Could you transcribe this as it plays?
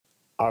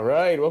All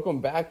right,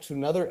 welcome back to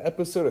another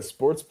episode of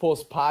Sports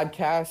Pulse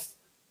Podcast.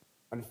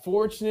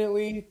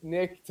 Unfortunately,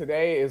 Nick,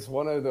 today is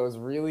one of those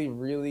really,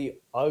 really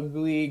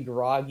ugly,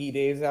 groggy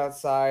days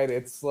outside.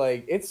 It's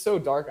so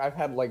dark. I've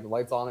had like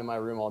lights on in my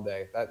room all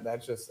day.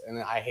 That's just,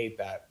 and I hate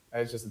that.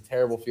 That's just a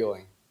terrible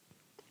feeling.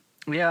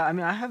 Yeah, I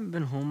mean, I haven't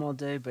been home all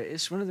day, but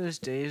it's one of those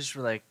days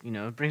where,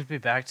 it brings me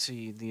back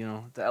to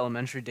the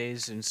elementary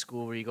days in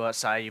school where you go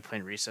outside, you play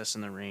in recess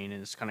in the rain,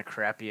 and it's kind of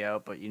crappy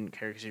out, but you didn't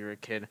care because you were a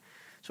kid.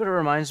 That's what it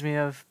reminds me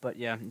of. But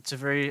yeah, it's a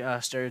very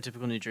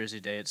stereotypical New Jersey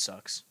day. It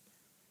sucks.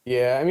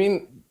 Yeah, I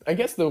mean, I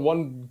guess the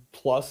one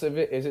plus of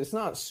it is it's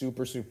not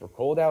super, super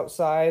cold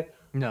outside.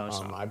 No,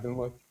 it's not. I've been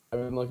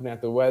looking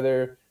at the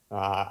weather.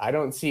 I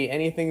don't see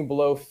anything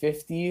below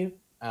 50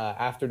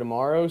 after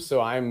tomorrow,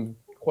 so I'm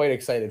quite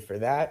excited for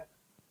that.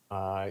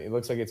 It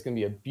looks like it's going to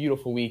be a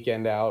beautiful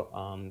weekend out.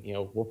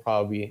 We'll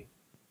probably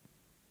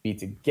be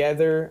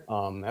together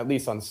at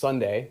least on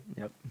Sunday,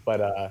 Yep,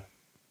 but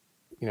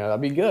that'll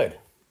be good.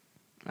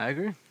 I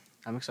agree.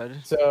 I'm excited.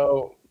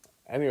 So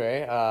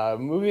anyway,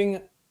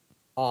 moving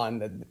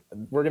on,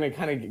 we're gonna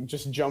kind of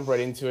just jump right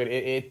into it.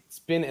 It's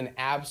been an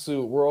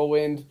absolute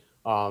whirlwind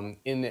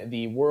in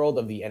the world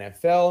of the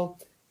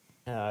NFL.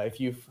 If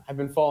you have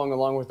been following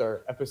along with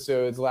our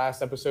episodes,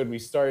 last episode we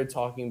started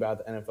talking about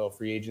the NFL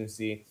free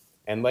agency,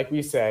 and like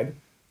we said,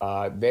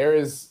 there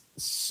is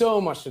so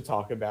much to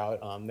talk about.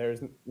 There's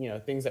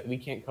things that we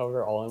can't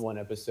cover all in one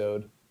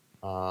episode,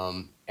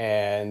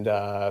 and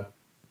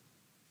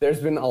there's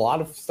been a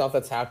lot of stuff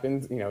that's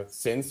happened,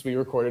 since we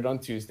recorded on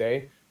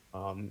Tuesday.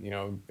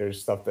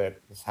 There's stuff that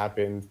has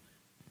happened,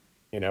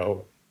 you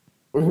know,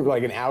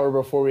 like an hour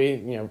before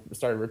we,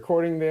 started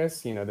recording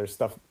this. There's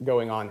stuff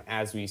going on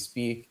as we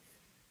speak.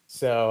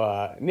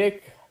 So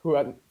Nick, who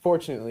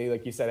unfortunately,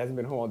 like you said, hasn't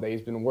been home all day, he's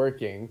been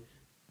working.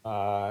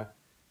 We're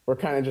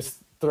kind of just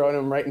throwing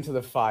him right into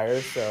the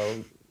fire.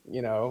 So,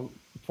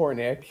 poor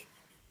Nick.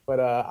 But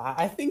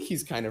I think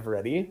he's kind of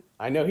ready.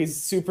 I know he's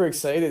super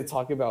excited to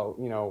talk about,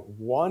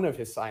 one of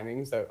his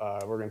signings that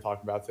we're going to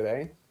talk about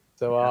today.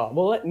 So Yeah.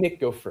 we'll let Nick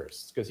go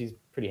first because he's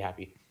pretty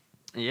happy.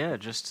 Yeah,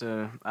 just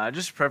to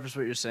preface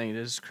what you're saying, it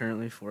is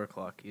currently 4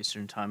 o'clock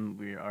Eastern time.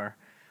 We are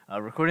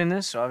recording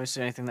this, so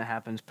obviously anything that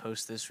happens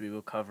post this, we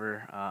will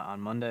cover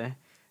on Monday.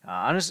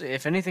 Honestly,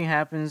 if anything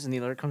happens and the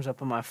alert comes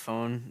up on my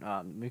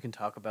phone, we can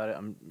talk about it.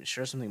 I'm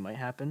sure something might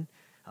happen.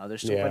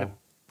 There's still quite Yeah.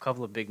 a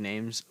couple of big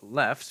names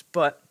left,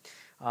 but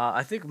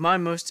I think my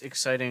most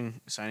exciting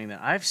signing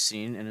that I've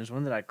seen, and is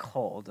one that I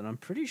called, and I'm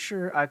pretty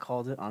sure I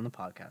called it on the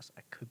podcast.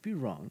 I could be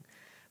wrong.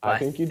 But I I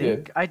think you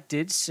think did. I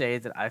did say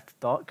that I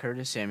thought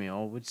Curtis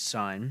Samuel would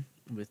sign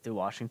with the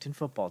Washington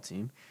football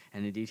team,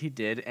 and indeed he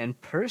did.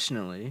 And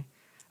personally,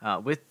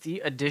 with the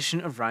addition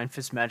of Ryan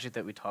Fitzmagic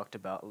that we talked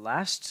about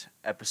last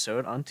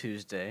episode on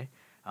Tuesday,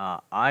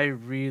 I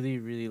really,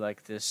 really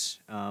like this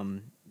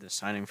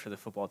signing for the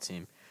football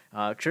team.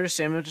 Curtis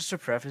Samuel, just to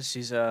preface,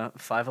 he's a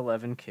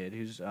 5'11" kid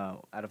who's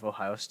out of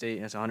Ohio State.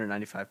 He has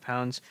 195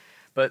 pounds.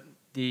 But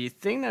the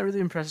thing that really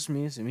impresses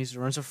me is he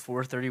runs a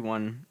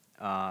 4.31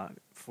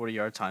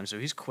 40-yard time, so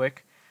he's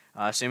quick.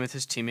 Same with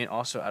his teammate,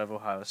 also out of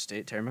Ohio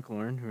State, Terry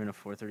McLaurin, who ran a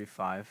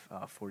 4.35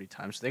 40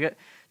 time. So they got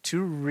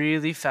two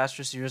really fast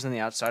receivers on the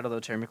outside, although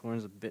Terry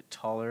McLaurin's a bit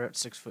taller at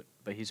 6 foot,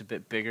 but he's a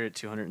bit bigger at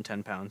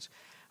 210 pounds.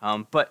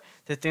 But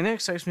the thing that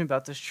excites me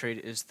about this trade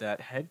is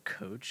that head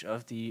coach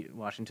of the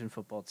Washington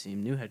football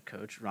team, new head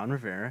coach, Ron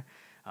Rivera,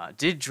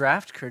 did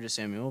draft Curtis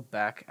Samuel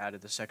back out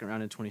of the second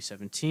round in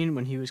 2017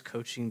 when he was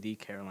coaching the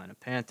Carolina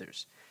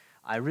Panthers.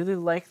 I really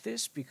like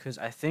this because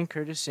I think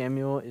Curtis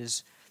Samuel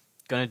is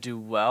going to do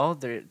well.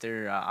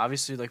 They're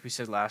obviously, like we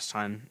said last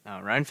time,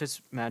 Ryan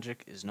Fitzmagic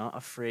is not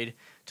afraid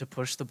to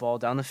push the ball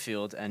down the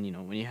field. And,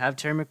 when you have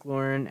Terry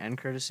McLaurin and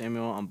Curtis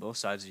Samuel on both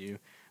sides of you,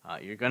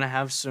 you're going to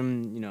have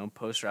some,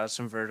 post routes,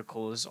 some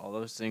verticals, all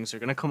those things are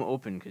going to come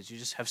open because you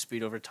just have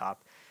speed over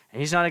top. And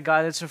he's not a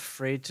guy that's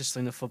afraid to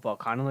sling the football,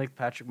 kind of like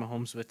Patrick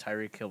Mahomes with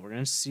Tyreek Hill. We're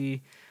going to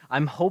see,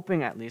 I'm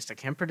hoping at least, I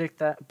can't predict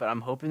that, but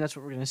I'm hoping that's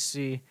what we're going to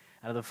see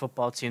out of the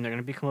football team. They're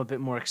going to become a bit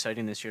more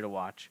exciting this year to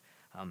watch.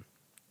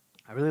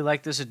 I really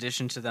like this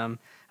addition to them.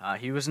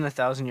 He was an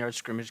 1,000-yard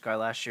scrimmage guy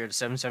last year, had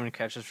 770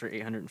 catches for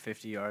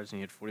 850 yards, and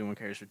he had 41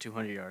 carries for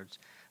 200 yards.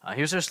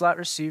 He was their slot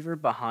receiver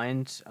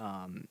behind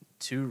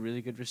two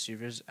really good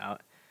receivers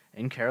out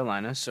in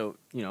Carolina. So,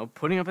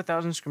 putting up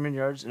 1,000 scrimmage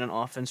yards in an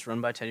offense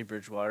run by Teddy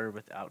Bridgewater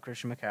without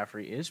Christian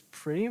McCaffrey is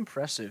pretty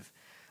impressive,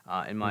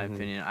 in my Hmm.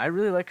 opinion. I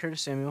really like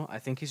Curtis Samuel. I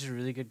think he's a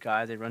really good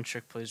guy. They run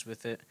trick plays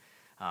with it.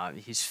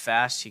 He's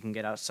fast. He can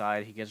get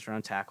outside. He gets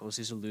around tackles.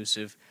 He's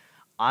elusive.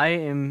 I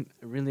am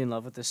really in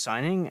love with this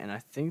signing, and I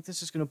think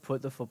this is going to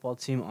put the football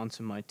team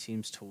onto my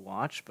teams to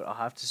watch, but I'll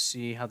have to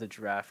see how the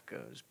draft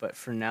goes. But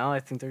for now,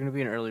 I think they're going to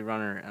be an early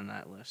runner on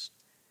that list.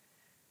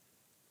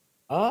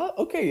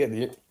 Okay.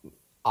 Yeah.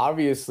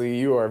 Obviously,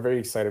 you are very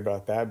excited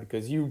about that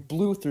because you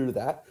blew through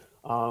that.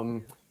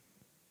 Um,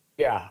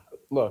 Yeah,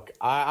 look,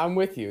 I'm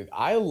with you.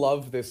 I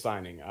love this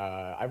signing.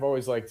 I've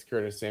always liked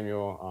Curtis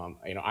Samuel.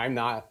 I'm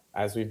not,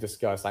 as we've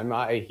discussed, I'm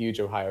not a huge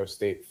Ohio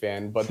State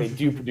fan, but they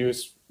do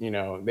produce,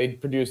 they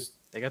produce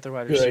They got their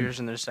wide good. receivers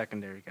and their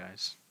secondary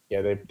guys.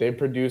 Yeah, they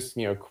produce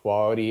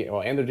quality.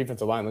 Well, and their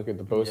defensive line. Look at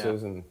the Yeah.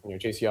 Bosa's and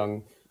Chase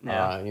Young.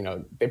 Yeah.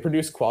 They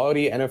produce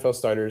quality NFL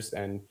starters,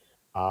 and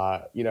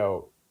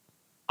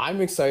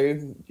I'm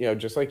excited.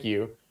 Just like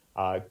you,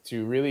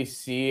 to really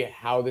see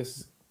how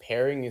this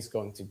pairing is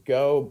going to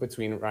go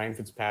between Ryan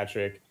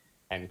Fitzpatrick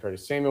and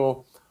Curtis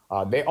Samuel.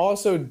 They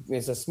also,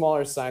 it's a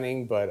smaller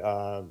signing, but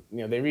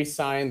they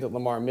re-signed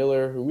Lamar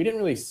Miller, who we didn't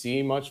really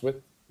see much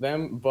with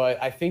them,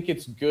 but I think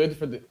it's good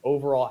for the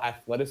overall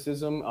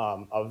athleticism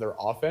of their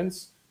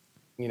offense.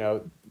 You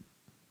know,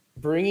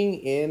 bringing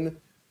in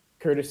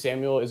Curtis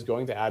Samuel is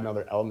going to add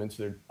another element to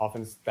their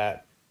offense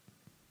that,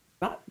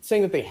 not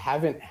saying that they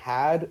haven't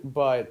had,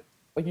 but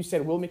like you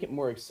said, will make it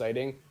more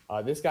exciting.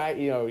 This guy,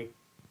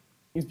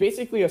 he's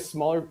basically a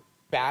smaller,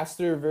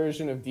 faster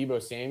version of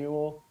Debo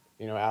Samuel,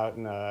 out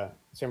in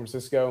San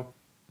Francisco.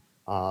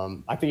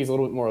 I think he's a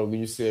little bit more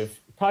elusive.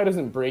 Probably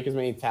doesn't break as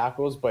many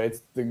tackles, but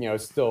it's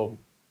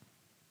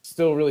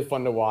still really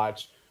fun to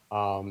watch.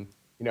 You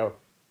know,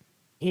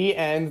 he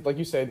and like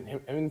you said,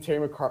 him and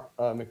Terry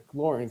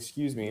McLaurin,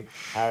 excuse me,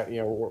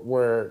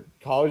 were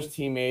college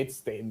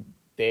teammates.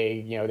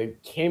 They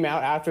came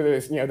out after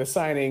this, the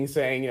signing,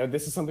 saying,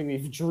 this is something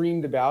we've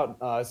dreamed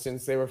about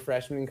since they were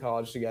freshmen in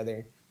college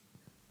together.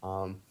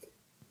 Um,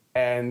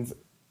 and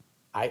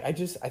I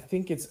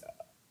think it's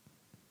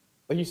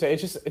like you say,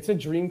 it's a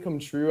dream come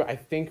true. I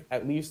think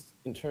at least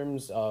in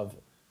terms of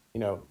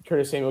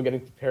Curtis Samuel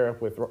getting to pair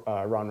up with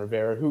Ron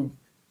Rivera, who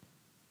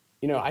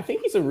I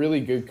think he's a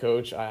really good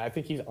coach. I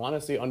think he's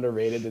honestly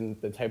underrated in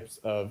the types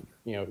of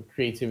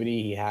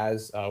creativity he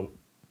has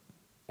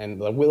and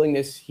the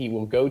willingness he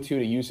will go to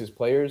use his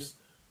players.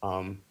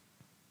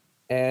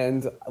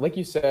 And like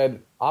you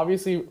said,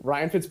 obviously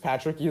Ryan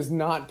Fitzpatrick is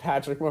not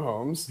Patrick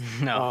Mahomes,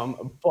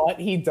 No.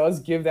 but he does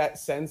give that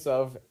sense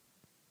of,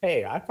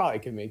 hey, I probably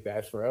could make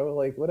that throw,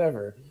 like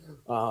whatever.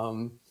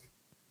 And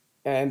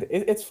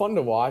it's fun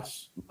to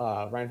watch.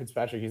 Ryan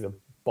Fitzpatrick, he's a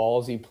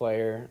ballsy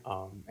player,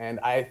 and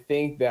I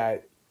think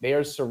that they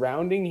are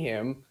surrounding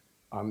him.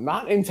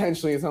 Not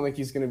intentionally, it's not like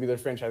he's going to be their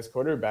franchise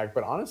quarterback,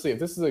 but honestly, if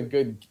this is a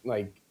good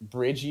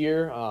bridge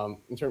year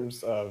in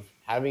terms of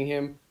having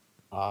him,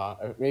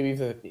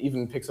 maybe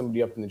even pick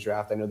somebody up in the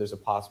draft. I know there's a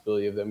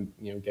possibility of them,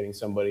 getting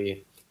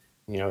somebody,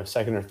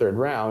 second or third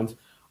round.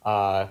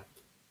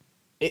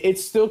 It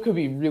still could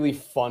be really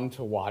fun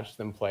to watch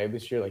them play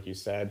this year, like you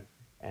said,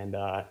 and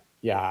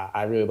yeah,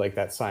 I really like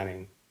that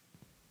signing.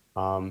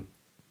 Um,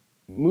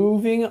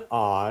 Moving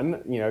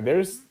on,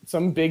 there's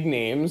some big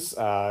names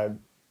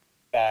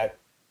that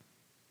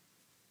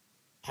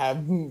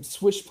have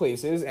switched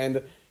places,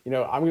 and I'm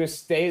going to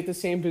stay at the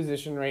same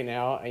position right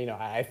now.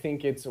 I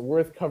think it's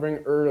worth covering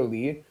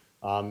early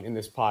in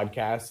this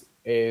podcast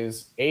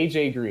is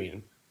AJ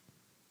Green.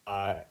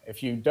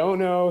 If you don't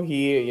know,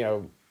 he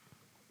I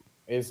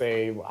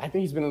think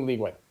he's been in the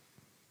league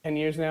 10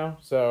 years now.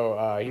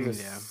 So he's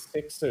a Yeah.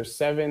 6 or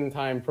 7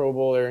 time Pro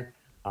Bowler.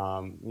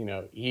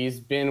 He's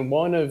been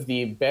one of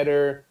the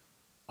better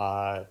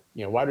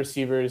wide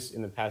receivers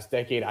in the past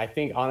decade. I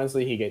think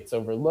honestly he gets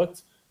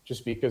overlooked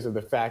just because of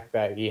the fact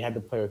that he had to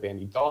play with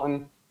Andy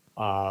Dalton.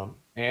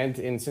 And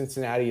in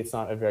Cincinnati, it's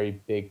not a very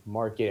big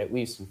market, at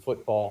least in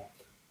football.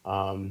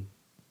 And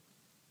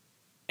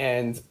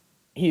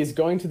he is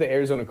going to the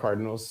Arizona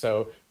Cardinals.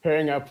 So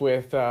pairing up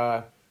with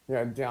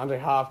DeAndre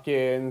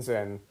Hopkins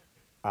and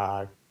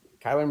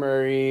Kyler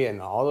Murray and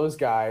all those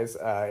guys,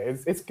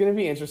 it's going to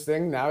be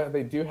interesting. Now that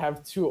they do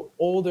have two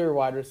older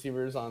wide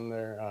receivers on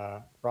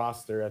their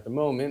roster at the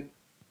moment.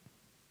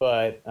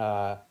 But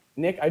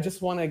Nick, I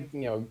just want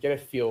to get a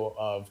feel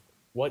of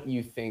what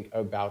you think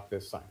about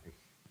this signing.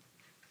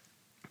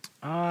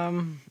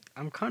 I'm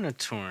kind of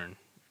torn.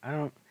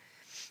 I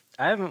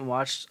haven't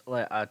watched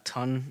like a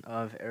ton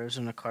of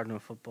Arizona Cardinal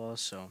football,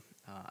 so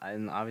I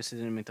obviously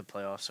didn't make the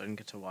playoffs, so I didn't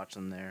get to watch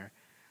them there.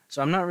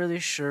 So I'm not really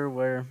sure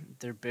where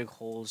their big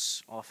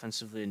holes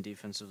offensively and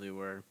defensively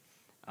were.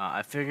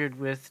 I figured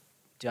with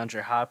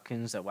DeAndre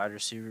Hopkins that wide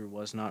receiver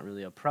was not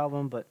really a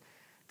problem, but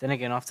then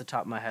again, off the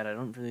top of my head, I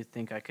don't really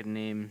think I could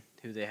name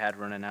who they had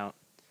running out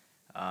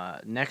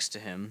next to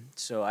him.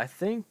 So I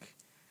think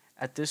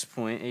at this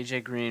point,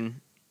 AJ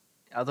Green,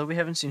 although we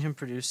haven't seen him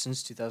produce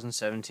since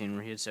 2017,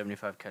 where he had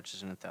 75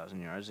 catches and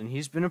 1,000 yards, and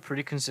he's been a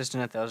pretty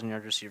consistent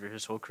 1,000-yard receiver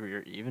his whole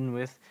career, even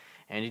with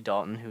Andy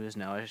Dalton, who is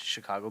now a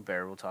Chicago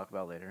Bear. We'll talk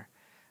about later.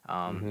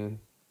 Mm-hmm.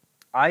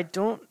 I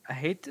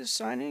hate this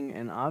signing,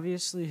 and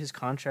obviously his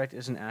contract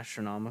isn't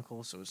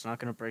astronomical, so it's not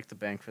going to break the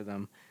bank for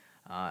them.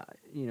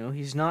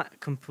 He's not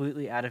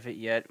completely out of it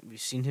yet.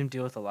 We've seen him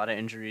deal with a lot of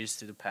injuries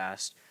through the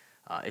past.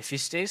 If he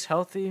stays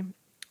healthy,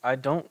 I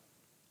don't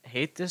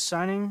hate this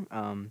signing.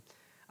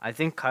 I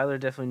think Kyler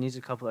definitely needs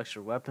a couple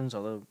extra weapons,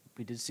 although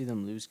we did see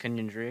them lose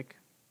Kenyon Drake.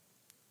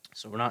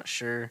 So we're not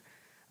sure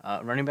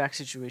running back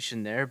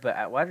situation there. But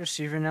at wide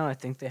receiver now, I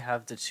think they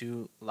have the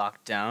two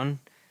locked down.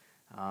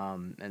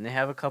 And they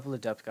have a couple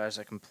of depth guys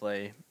that can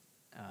play.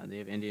 They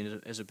have Andy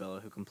Isabella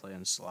who can play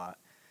in slot.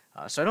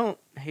 So I don't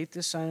hate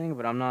this signing,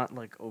 but I'm not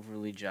like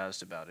overly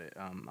jazzed about it.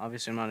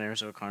 Obviously, I'm not an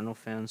Arizona Cardinal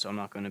fan, so I'm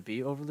not going to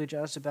be overly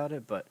jazzed about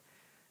it. But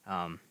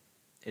um,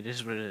 it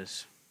is what it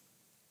is.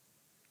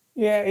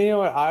 Yeah, you know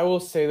what? I will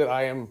say that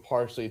I am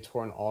partially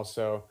torn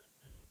also,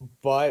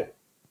 but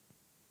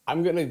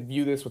I'm going to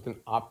view this with an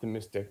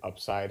optimistic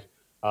upside.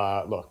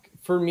 Look,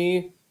 for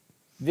me,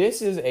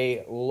 this is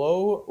a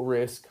low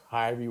risk,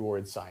 high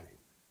reward signing.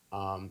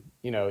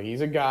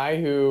 He's a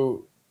guy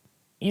who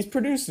he's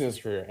produced in his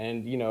career,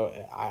 and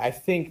I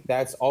think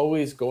that's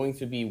always going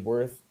to be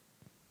worth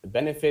the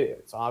benefit.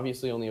 It's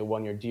obviously only a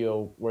 1 year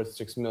deal worth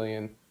 6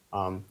 million.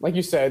 Like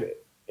you said,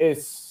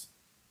 it's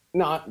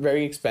not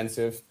very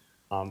expensive.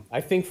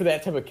 I think for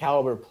that type of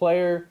caliber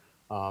player,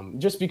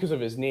 just because of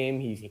his name,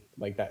 he's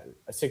like that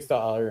a $6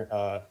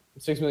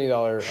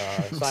 million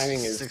signing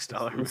 $6. is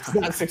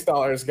not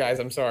 $6, guys.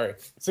 I'm sorry,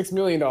 $6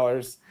 million.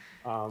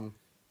 Um,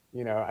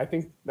 I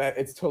think that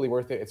it's totally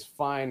worth it. It's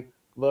fine.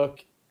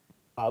 Look,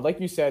 like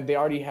you said, they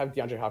already have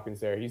DeAndre Hopkins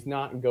there. He's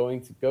not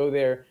going to go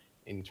there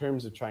in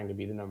terms of trying to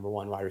be the number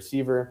one wide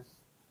receiver.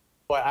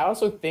 But I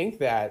also think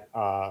that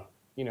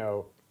you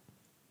know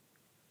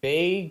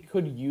they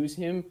could use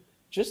him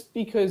just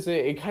because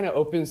it kind of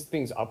opens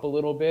things up a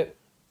little bit.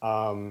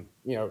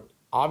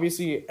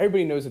 Obviously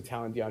everybody knows the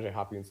talent DeAndre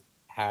Hopkins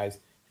has.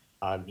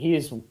 He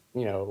is,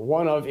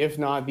 one of, if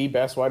not the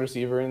best wide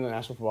receiver in the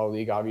National Football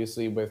League.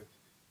 Obviously, with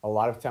a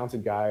lot of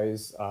talented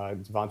guys,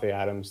 Devontae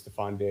Adams,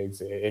 Stephon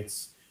Diggs.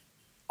 It's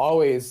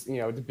always,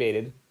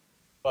 debated,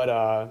 but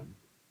I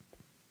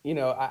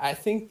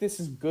think this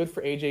is good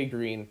for AJ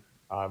Green.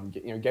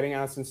 Getting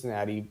out of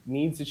Cincinnati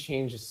needs to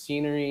change the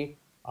scenery.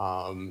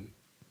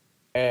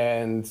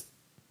 And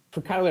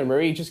for Kyler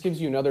Murray, it just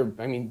gives you another.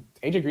 I mean,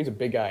 AJ Green's a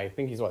big guy. I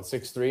think he's what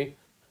 6'3".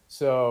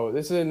 So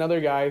this is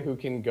another guy who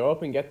can go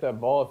up and get the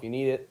ball if you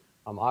need it.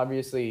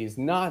 Obviously, he's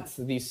not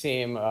the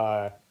same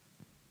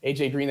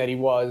AJ Green that he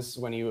was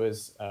when he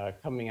was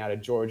coming out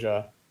of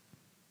Georgia,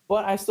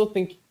 but I still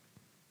think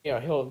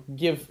he'll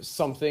give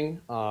something.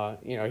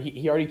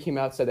 He already came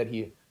out said that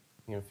he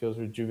feels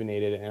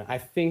rejuvenated, and I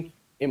think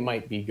it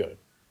might be good.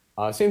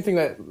 Same thing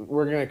that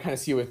we're gonna kind of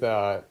see with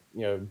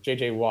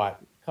JJ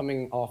Watt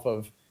coming off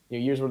of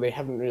years where they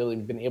haven't really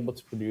been able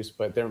to produce,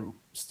 but there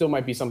still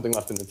might be something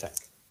left in the tank.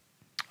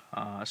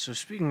 So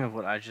speaking of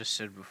what I just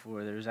said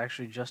before, there was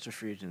actually just a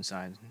free agent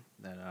sign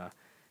that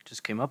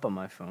just came up on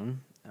my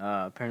phone.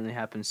 Apparently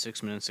happened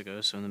 6 minutes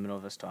ago, so in the middle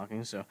of us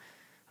talking. So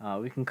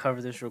we can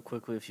cover this real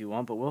quickly if you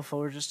want. But Will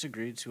Fuller just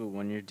agreed to a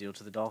 1 year deal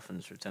to the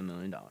Dolphins for $10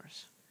 million.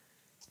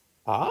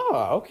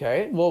 Ah,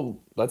 okay. Well,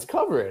 let's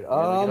cover it.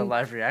 Yeah, we get a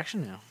live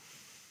reaction now.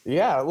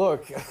 Yeah,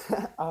 look,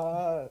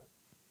 I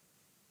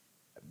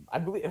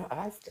believe if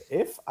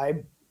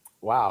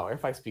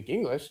I speak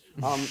English,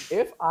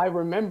 if I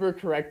remember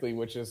correctly,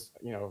 which is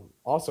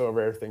also a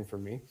rare thing for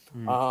me,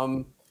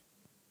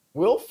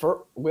 Will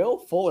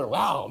Fuller.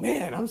 Wow,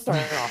 man, I'm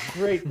starting off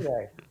great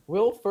today.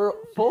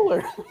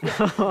 Fuller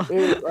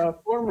is a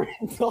former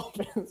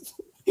Dolphins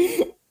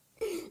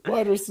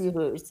wide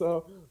receiver.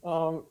 So,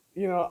 I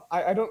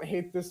don't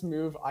hate this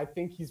move. I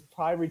think he's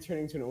probably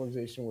returning to an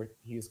organization where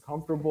he's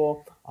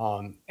comfortable.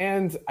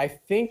 And I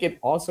think it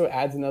also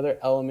adds another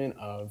element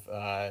of,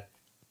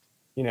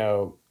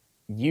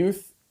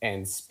 youth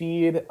and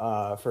speed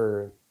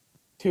for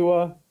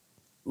Tua.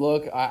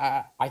 Look,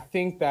 I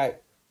think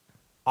that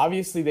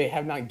obviously they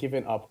have not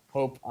given up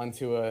hope on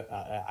Tua.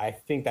 I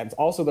think that's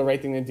also the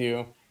right thing to do.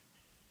 He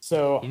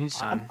So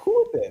needs I'm time.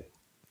 cool with it.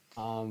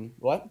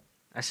 What?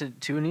 I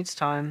said Tua needs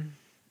time.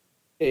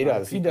 Yeah, he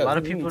does. He A does. lot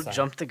of He people needs time.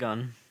 jumped the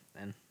gun,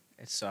 and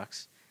it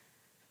sucks.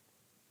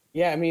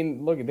 Yeah, I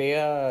mean, look,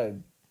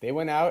 they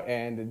went out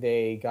and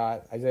they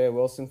got Isaiah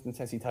Wilson from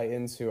Tennessee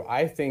Titans, who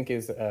I think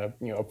is a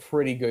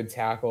pretty good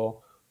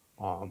tackle.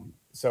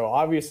 So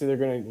obviously they're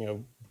going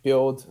to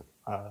build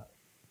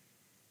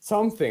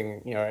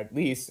something, at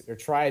least, or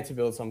try to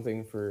build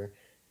something for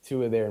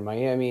Tua there in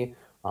Miami.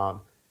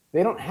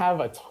 They don't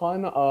have a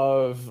ton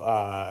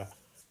of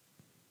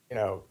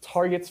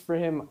targets for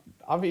him.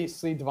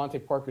 Obviously,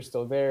 Devontae Parker's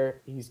still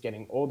there. He's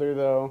getting older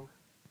though.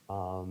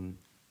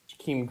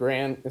 Jakeem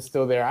Grant is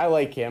still there. I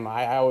like him.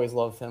 I always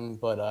loved him,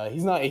 but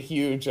he's not a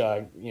huge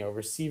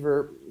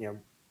receiver.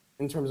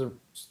 In terms of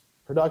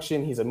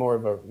production, he's a more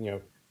of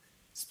a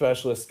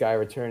specialist guy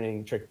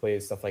returning trick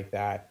plays, stuff like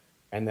that.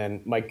 And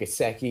then Mike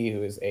Gesicki,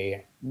 who is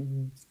a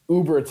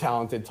uber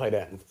talented tight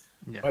end.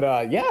 Yeah.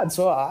 But yeah,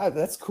 so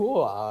that's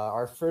cool.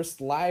 Our first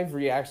live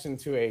reaction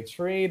to a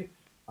trade.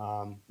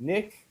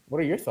 Nick, what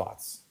are your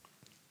thoughts?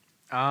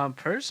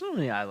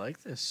 Personally, I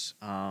like this.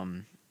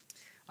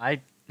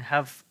 I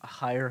have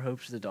higher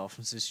hopes for the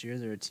Dolphins this year.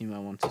 They're a team I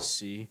want to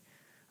see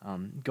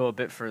go a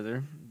bit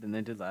further than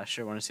they did last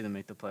year. I want to see them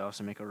make the playoffs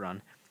and make a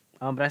run.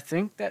 But I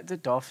think that the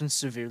Dolphins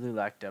severely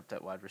lack depth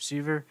at wide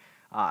receiver.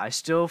 I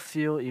still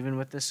feel, even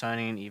with this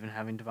signing and even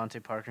having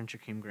Devontae Parker and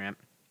Jakeem Grant,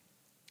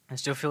 I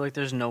still feel like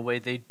there's no way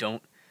they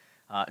don't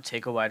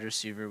take a wide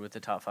receiver with the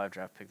top 5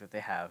 draft pick that they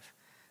have.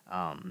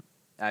 Um,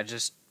 I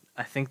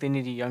think they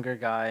need a younger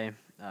guy,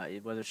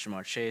 whether it's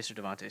Jamar Chase or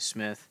Devontae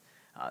Smith.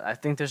 I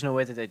think there's no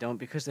way that they don't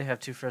because they have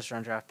 2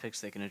 first-round draft picks.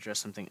 They can address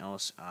something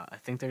else. I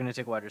think they're going to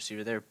take a wide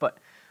receiver there. But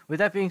with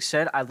that being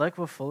said, I like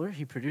Will Fuller.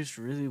 He produced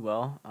really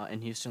well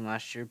in Houston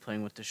last year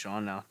playing with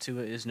Deshaun. Now,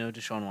 Tua is no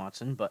Deshaun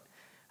Watson, but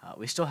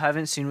we still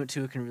haven't seen what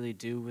Tua can really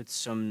do with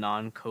some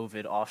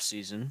non-COVID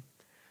offseason.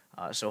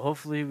 So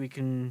hopefully we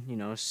can,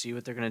 see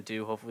what they're going to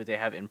do. Hopefully they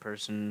have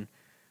in-person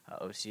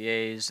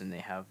OCAs and they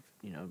have,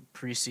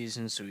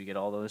 preseason so we get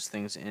all those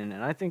things in.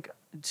 And I think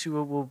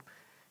Tua will,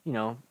 you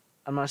know,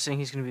 I'm not saying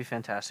he's going to be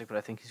fantastic, but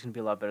I think he's going to be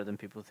a lot better than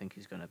people think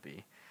he's going to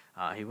be.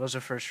 He was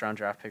a first-round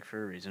draft pick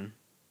for a reason.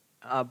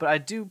 But I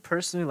do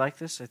personally like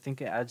this. I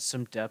think it adds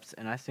some depth,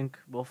 and I think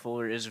Will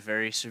Fuller is a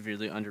very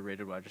severely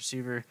underrated wide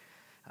receiver.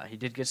 He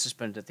did get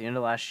suspended at the end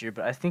of last year,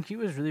 but I think he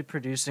was really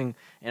producing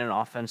in an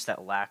offense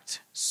that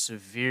lacked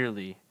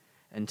severely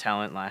in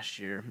talent last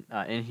year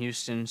in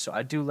Houston. So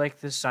I do like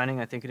this signing.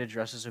 I think it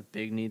addresses a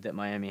big need that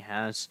Miami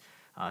has.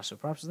 So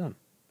props to them.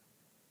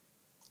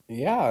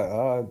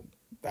 Yeah,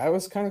 that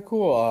was kind of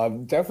cool.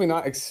 Definitely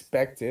not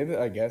expected,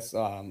 I guess.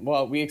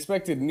 Well, we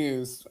expected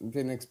news,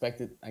 didn't expect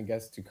it, I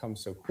guess, to come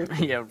so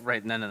quickly. Yeah,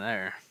 right then and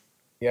there.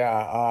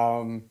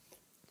 Yeah.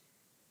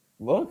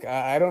 Look,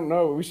 I don't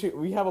know.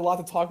 We have a lot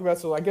to talk about,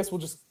 so I guess we'll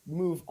just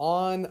move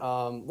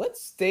on.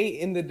 Let's stay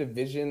in the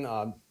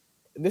division.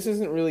 This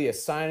isn't really a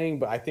signing,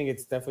 but I think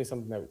it's definitely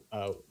something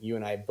that you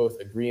and I both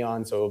agree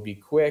on, so it'll be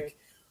quick.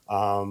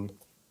 The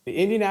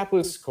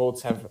Indianapolis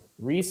Colts have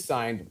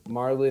re-signed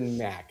Marlon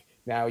Mack.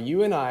 Now,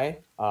 you and I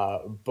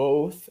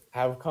both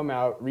have come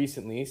out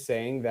recently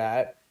saying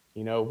that,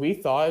 we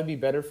thought it'd be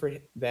better for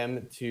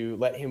them to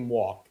let him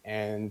walk.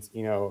 And,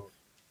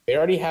 they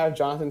already have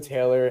Jonathan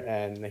Taylor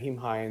and Naheem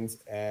Hines.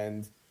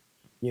 And,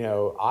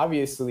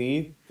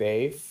 obviously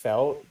they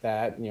felt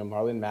that,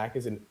 Marlon Mack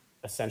is an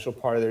essential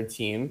part of their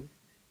team.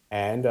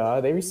 And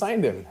they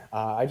re-signed him.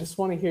 I just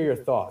want to hear your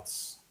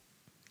thoughts.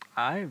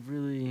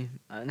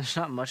 There's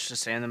not much to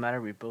say on the matter.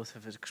 We both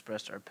have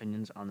expressed our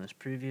opinions on this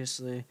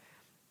previously.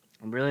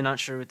 I'm really not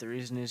sure what the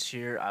reason is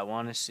here. I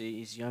want to see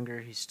he's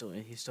younger. He still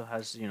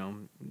has,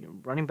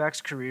 running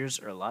backs' careers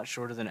are a lot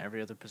shorter than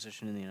every other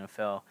position in the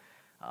NFL.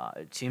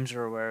 Teams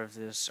are aware of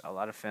this. A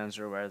lot of fans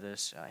are aware of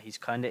this. He's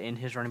kind of in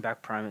his running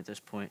back prime at this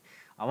point.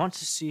 I want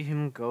to see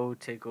him go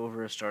take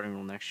over a starting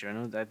role next year.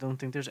 I don't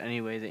think there's any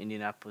way that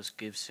Indianapolis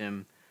gives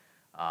him,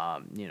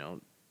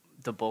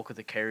 the bulk of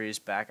the carries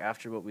back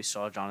after what we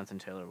saw Jonathan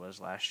Taylor was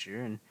last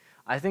year. And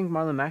I think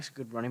Marlon Mack's a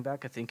good running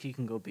back. I think he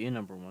can go be a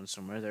number one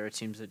somewhere. There are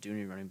teams that do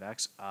need running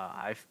backs.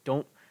 I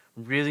don't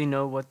really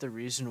know what the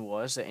reason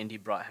was that Indy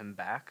brought him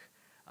back.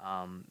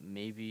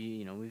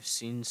 Maybe, we've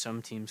seen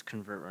some teams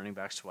convert running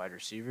backs to wide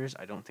receivers.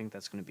 I don't think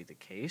that's going to be the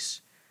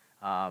case.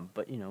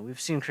 But, we've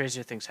seen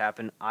crazier things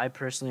happen. I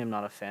personally am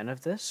not a fan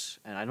of this,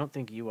 and I don't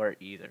think you are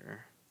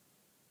either.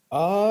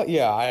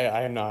 Yeah,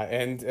 I am not.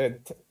 And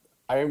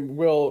I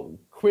will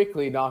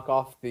quickly knock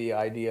off the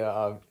idea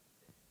of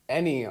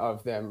any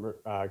of them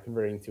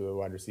converting to a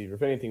wide receiver.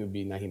 If anything, it would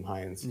be Naheem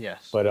Hines.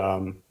 Yes. But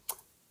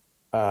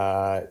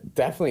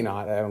definitely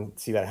not. I don't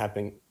see that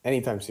happening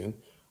anytime soon.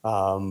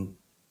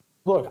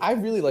 Look, I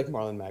really like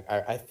Marlon Mack.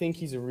 I think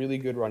he's a really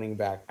good running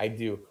back. I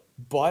do.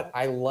 But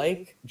I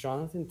like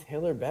Jonathan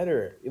Taylor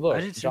better.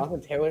 Look,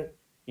 Jonathan Taylor,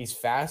 he's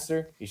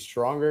faster, he's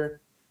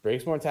stronger,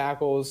 breaks more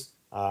tackles.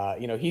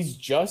 He's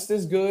just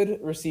as good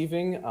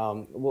receiving.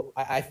 Well,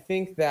 I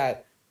think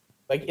that,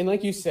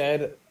 like you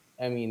said,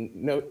 I mean,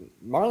 no,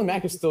 Marlon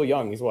Mack is still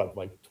young. He's what,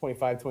 like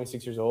 25,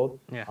 26 years old?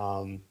 Yeah.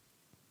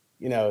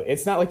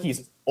 It's not like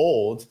he's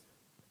old,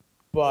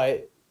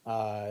 but, he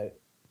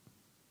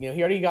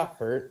already got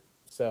hurt.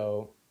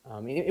 So,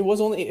 it was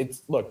only,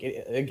 it's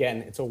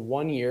a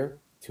 1 year,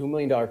 $2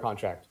 million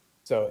contract.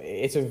 So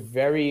it's a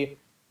very,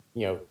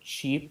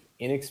 cheap,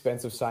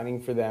 inexpensive signing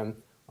for them.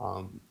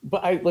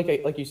 But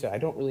like you said, I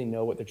don't really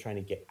know what they're trying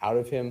to get out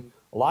of him.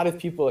 A lot of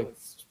people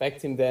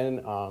expect him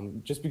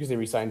then, just because they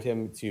re-signed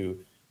him, to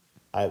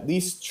at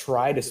least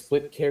try to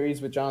split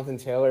carries with Jonathan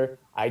Taylor.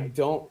 I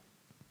don't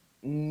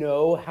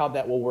know how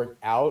that will work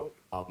out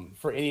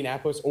for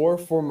Indianapolis or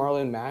for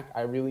Marlon Mack.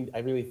 I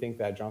really think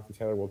that Jonathan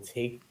Taylor will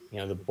take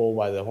the bull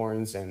by the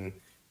horns and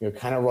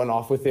kind of run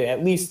off with it,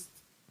 at least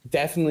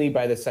definitely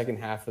by the second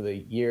half of the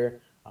year.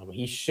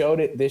 He showed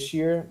it this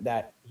year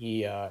that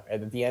he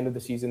at the end of the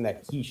season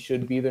that he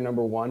should be the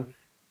number one.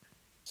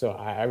 So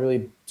I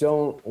really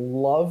don't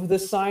love the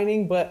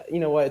signing, but you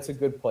know what? It's a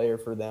good player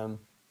for them,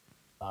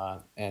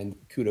 and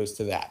kudos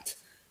to that.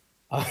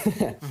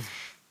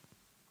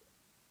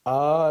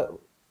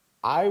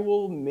 I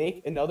will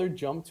make another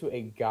jump to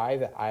a guy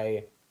that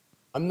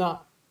I'm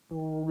not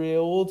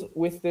thrilled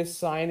with this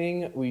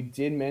signing. We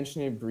did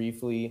mention it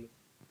briefly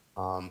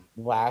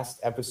last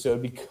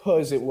episode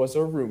because it was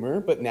a rumor,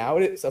 but now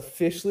it's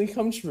officially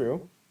come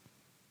true.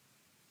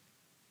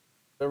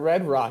 The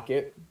Red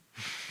Rocket,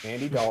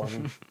 Andy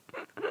Dalton,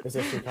 is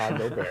a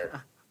Chicago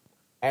Bear.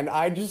 And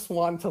I just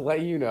want to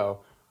let you know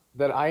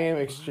that I am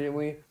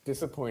extremely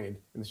disappointed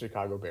in the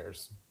Chicago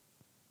Bears.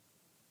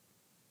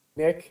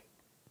 Nick,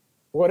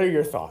 what are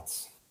your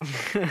thoughts?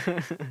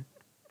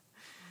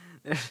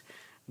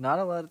 Not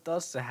a lot of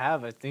thoughts to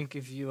have. I think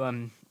if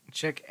you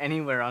check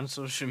anywhere on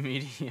social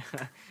media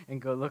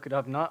and go look it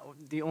up, not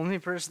the only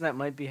person that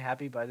might be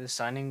happy by this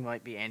signing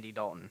might be Andy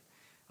Dalton,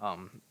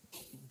 um,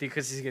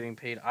 because he's getting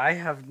paid. I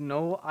have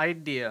no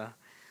idea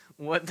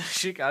what the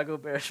Chicago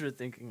Bears were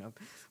thinking of.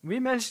 We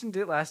mentioned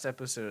it last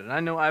episode, and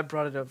I know I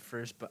brought it up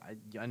first, but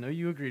I know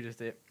you agreed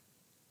with it.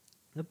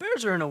 The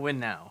Bears are in a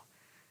win now.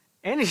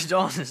 Andy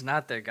Dalton is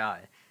not their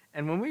guy.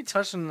 And when we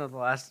touched on the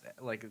last,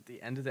 like at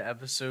the end of the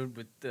episode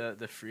with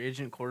the free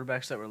agent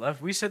quarterbacks that were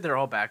left, we said they're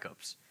all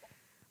backups.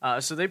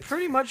 So they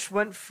pretty much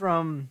went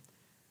from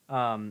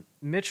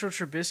Mitchell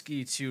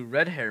Trubisky to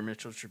red hair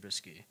Mitchell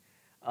Trubisky.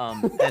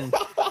 And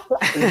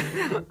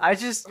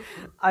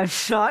I'm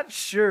not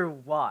sure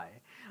why.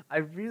 I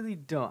really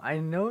don't. I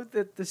know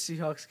that the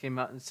Seahawks came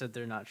out and said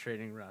they're not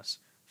trading Russ.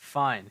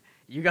 Fine.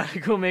 You got to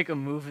go make a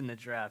move in the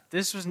draft.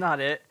 This was not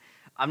it.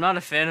 I'm not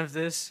a fan of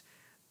this.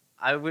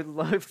 I would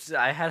love to.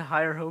 I had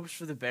higher hopes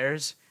for the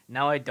Bears.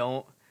 Now I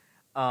don't.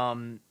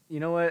 You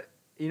know what?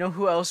 You know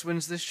who else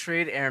wins this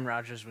trade? Aaron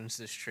Rodgers wins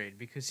this trade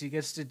because he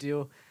gets to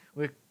deal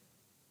with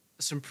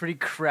some pretty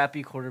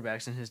crappy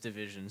quarterbacks in his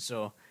division.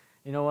 So,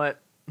 you know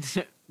what?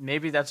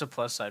 Maybe that's a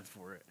plus side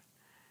for it.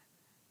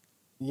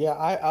 Yeah,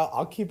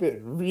 I'll keep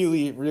it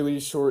really, really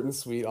short and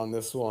sweet on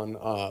this one.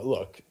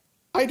 Look,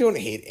 I don't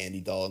hate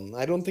Andy Dalton.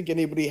 I don't think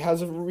anybody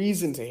has a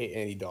reason to hate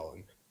Andy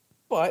Dalton.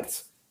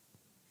 But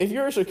if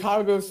you're a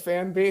Chicago's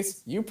fan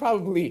base, you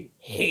probably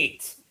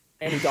hate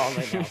Andy Dalton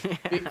right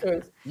now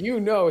because you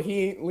know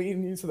he ain't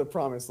leading you to the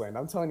promised land.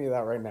 I'm telling you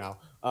that right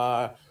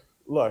now.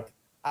 Look,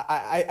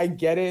 I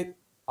get it.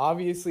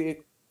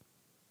 Obviously,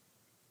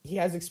 he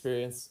has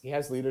experience. He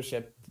has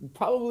leadership,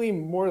 probably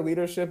more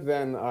leadership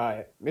than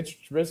Mitch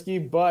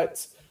Trubisky.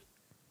 But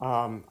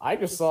I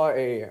just saw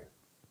a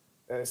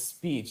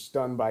speech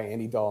done by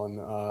Andy Dalton,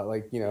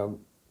 like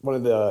one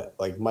of the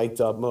like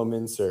mic'd up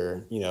moments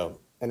or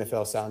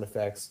NFL sound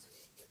effects.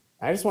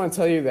 I just want to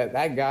tell you that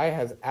that guy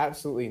has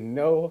absolutely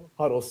no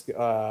huddle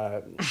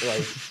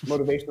like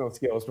motivational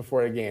skills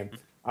before a game.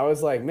 I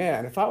was like,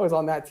 man, if I was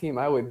on that team,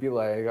 I would be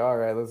like, all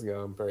right, let's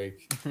go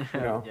break. You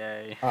know,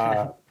 Yay.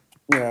 uh,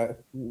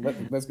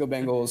 let's go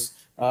Bengals.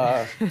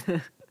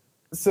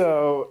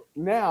 So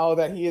now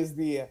that he is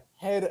the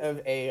head of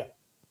a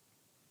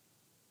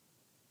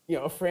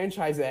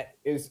franchise that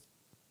is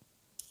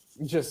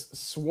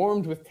just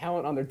swarmed with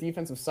talent on their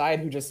defensive side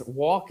who just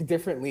walk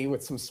differently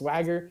with some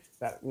swagger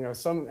that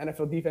some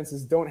NFL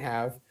defenses don't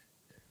have.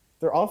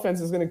 Their offense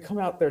is going to come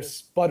out there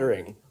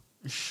sputtering,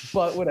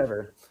 but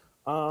whatever.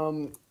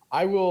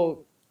 I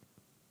will,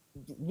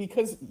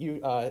 because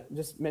you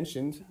just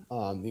mentioned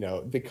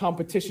the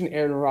competition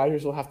Aaron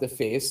Rodgers will have to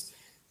face.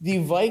 The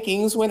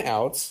Vikings went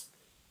out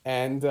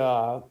and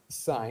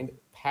signed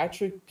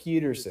Patrick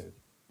Peterson.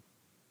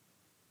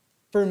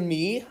 For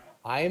me,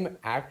 I'm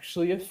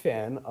actually a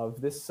fan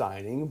of this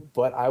signing,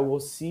 but I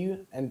will see,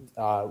 and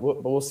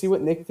we'll see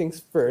what Nick thinks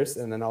first,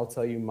 and then I'll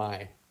tell you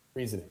my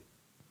reasoning.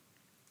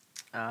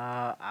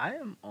 I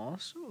am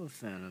also a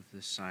fan of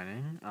this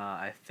signing.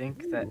 I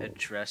think that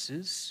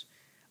addresses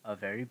a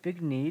very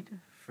big need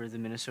for the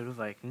Minnesota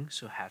Vikings,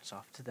 so hats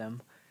off to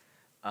them.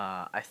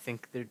 I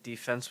think their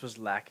defense was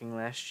lacking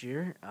last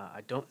year.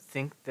 I don't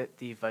think that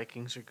the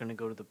Vikings are going to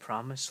go to the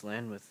promised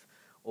land with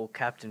old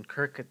Captain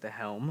Kirk at the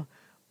helm,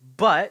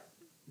 but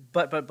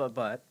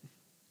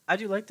I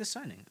do like the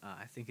signing.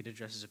 I think it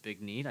addresses a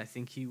big need. I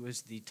think he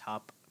was the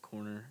top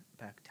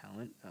cornerback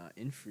talent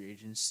in free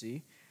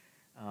agency.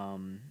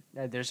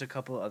 There's a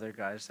couple of other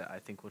guys that I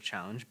think will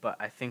challenge, but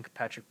I think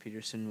Patrick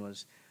Peterson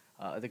was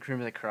the cream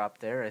of the crop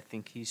there. I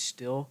think he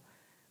still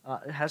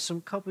has some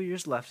couple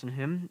years left in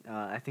him.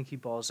 I think he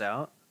balls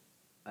out.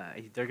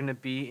 They're going to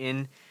be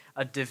in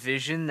a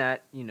division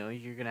that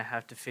you're going to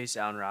have to face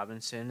Allen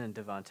Robinson and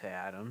Devontae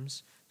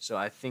Adams. So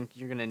I think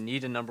you're going to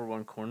need a number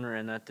one corner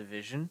in that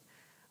division.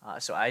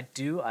 So I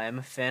am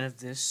a fan of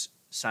this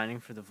signing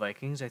for the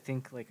Vikings. I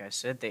think, like I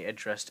said, they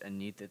addressed a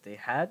need that they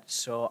had,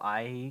 so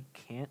I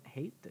can't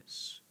hate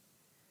this.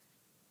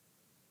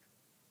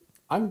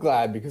 I'm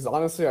glad because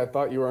honestly, I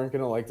thought you weren't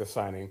gonna like the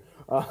signing.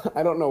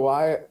 I don't know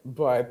why,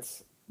 but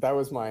that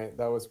was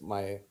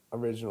my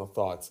original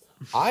thoughts.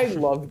 I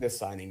love this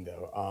signing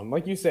though.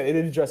 Like you said, it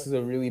addresses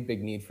a really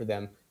big need for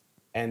them,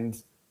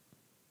 and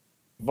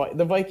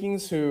the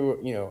Vikings, who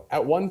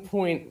at one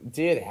point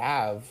did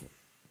have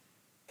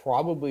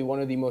probably one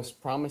of the most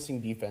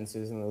promising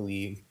defenses in the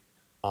league.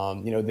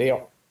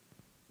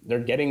 They're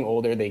getting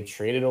older. They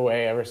traded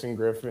away Everson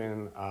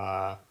Griffin.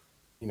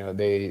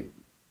 They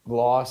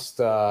lost.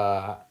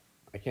 I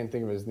can't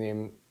think of his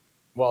name.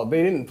 Well,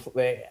 they didn't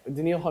play.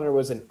 Daniil Hunter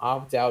was an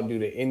opt out due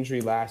to injury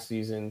last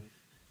season.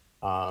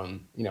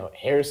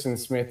 Harrison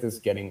Smith is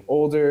getting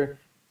older,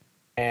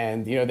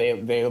 and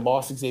they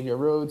lost Xavier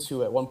Rhodes,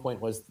 who at one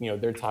point was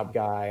their top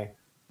guy.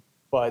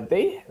 But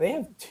they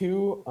have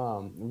two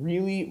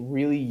really,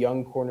 really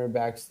young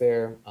cornerbacks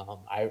there.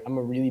 I'm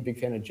a really big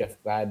fan of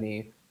Jeff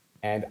Gladney.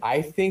 And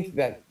I think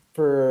that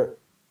for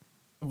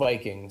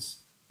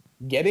Vikings,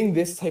 getting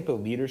this type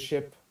of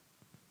leadership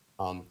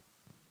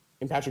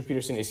in Patrick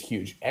Peterson is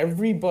huge.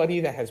 Everybody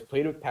that has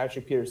played with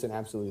Patrick Peterson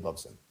absolutely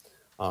loves him.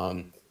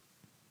 Um,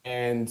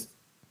 and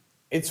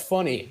it's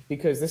funny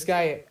because this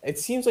guy, it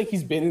seems like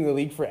he's been in the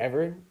league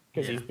forever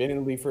because Yeah. he's been in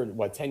the league for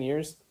what, 10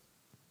 years?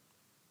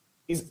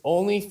 He's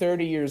only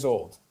 30 years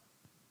old.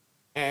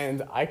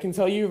 And I can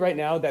tell you right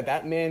now that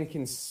that man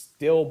can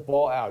still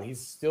ball out.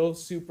 He's still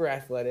super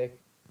athletic.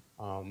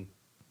 Um,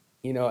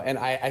 and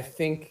I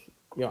think,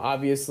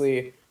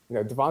 obviously,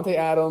 Devontae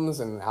Adams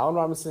and Allen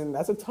Robinson,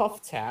 that's a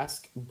tough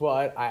task,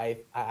 but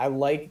I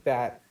like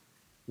that,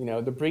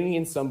 they're bringing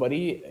in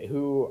somebody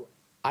who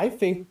I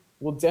think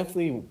will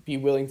definitely be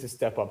willing to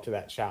step up to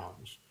that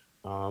challenge.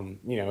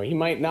 He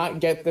might not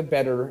get the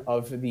better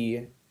of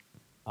the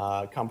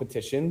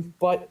competition,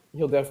 but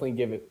he'll definitely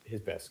give it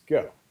his best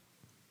go.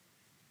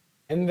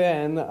 And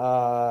then,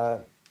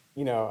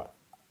 you know,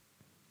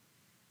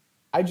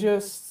 I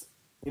just,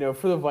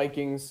 for the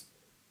Vikings,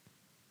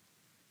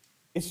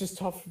 it's just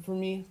tough for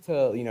me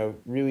to,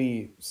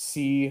 really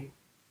see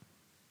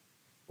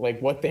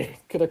like what they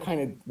could have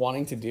kind of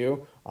wanting to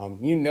do.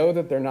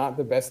 That they're not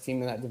the best team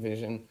in that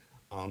division,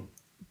 but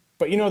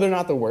they're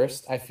not the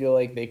worst. I feel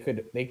like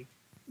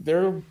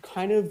they're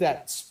kind of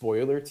that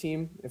spoiler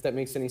team, if that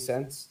makes any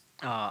sense.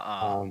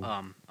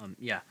 Um,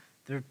 Yeah.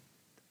 They're.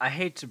 I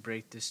hate to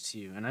break this to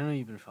you, and I know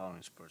you've been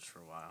following sports for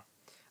a while.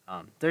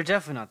 They're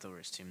definitely not the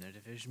worst team in their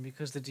division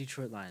because the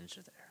Detroit Lions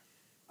are there.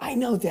 I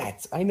know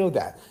that. I know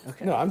that.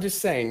 Okay. No, I'm just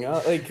saying,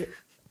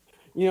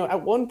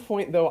 at one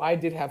point though, I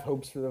did have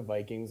hopes for the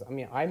Vikings. I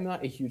mean, I'm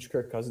not a huge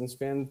Kirk Cousins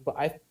fan, but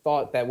I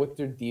thought that with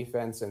their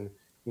defense and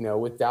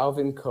with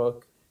Dalvin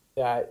Cook,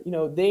 that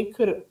they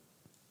could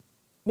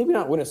maybe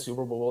not win a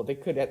Super Bowl. They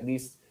could at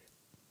least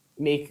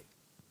make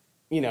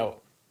a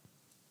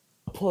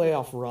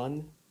playoff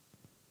run.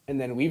 And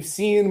then we've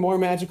seen more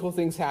magical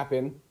things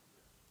happen.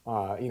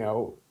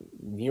 New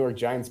York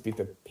Giants beat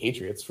the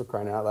Patriots for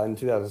crying out loud in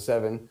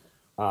 2007.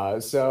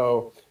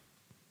 So,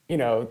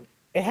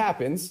 it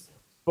happens.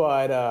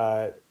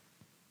 But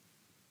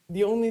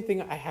the only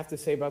thing I have to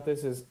say about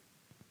this is,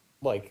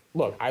 look,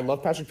 I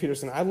love Patrick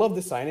Peterson. I love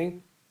the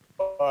signing,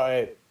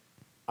 but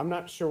I'm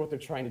not sure what they're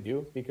trying to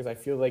do because I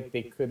feel like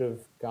they could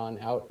have gone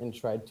out and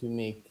tried to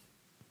make,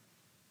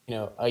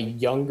 a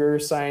younger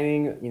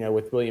signing,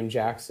 with William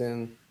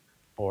Jackson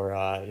or,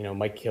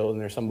 Mike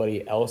Hilton or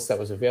somebody else that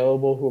was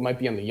available who might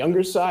be on the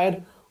younger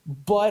side.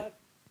 But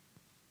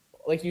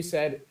like you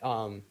said,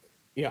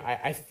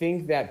 I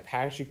think that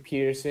Patrick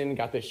Peterson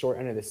got the short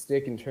end of the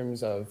stick in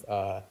terms of,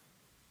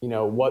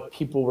 what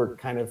people were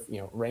kind of,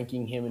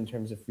 ranking him in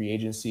terms of free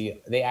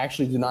agency. They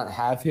actually do not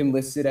have him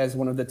listed as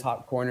one of the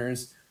top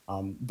corners.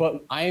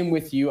 But I am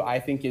with you. I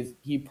think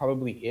he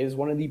probably is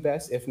one of the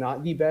best, if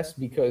not the best,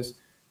 because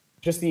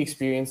just the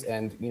experience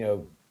and,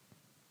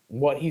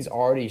 what he's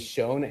already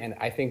shown and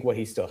I think what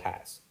he still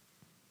has.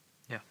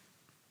 Yeah.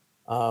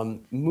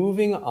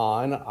 Moving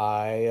on,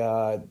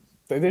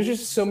 there's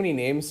just so many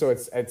names, so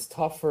it's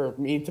tough for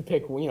me to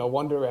pick,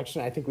 one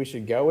direction I think we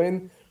should go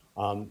in.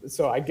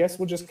 So I guess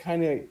we'll just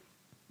kind of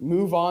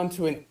move on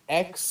to an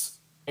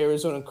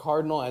ex-Arizona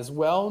Cardinal as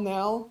well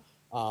now,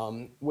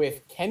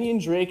 with Kenyon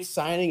Drake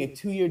signing a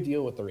 2-year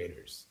deal with the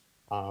Raiders.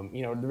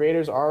 The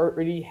Raiders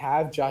already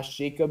have Josh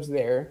Jacobs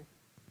there,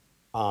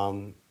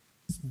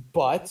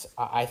 but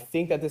I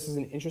think that this is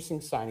an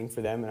interesting signing for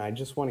them, and I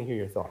just want to hear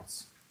your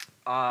thoughts.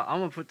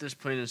 I'm gonna put this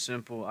plain and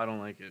simple. I don't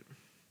like it.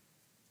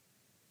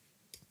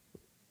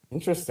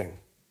 Interesting.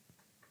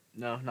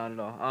 No, not at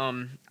all.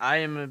 I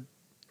am a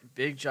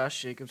big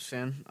Josh Jacobs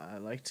fan. I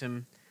liked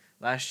him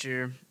last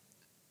year.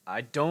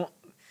 I don't.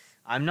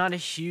 I'm not a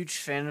huge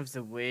fan of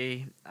the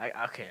way.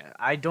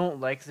 I don't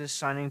like this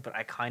signing, but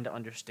I kind of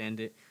understand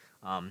it.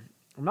 I'm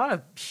not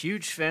a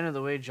huge fan of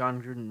the way John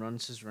Gruden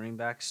runs his running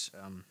backs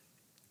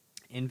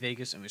in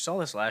Vegas, and we saw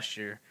this last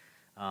year.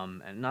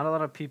 And not a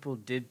lot of people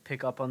did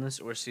pick up on this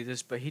or see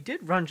this, but he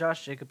did run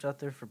Josh Jacobs out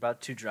there for about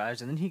 2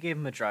 drives, and then he gave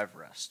him a drive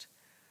rest.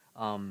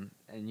 And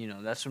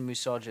that's when we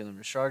saw Jalen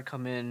Richard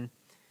come in,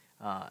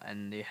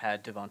 and they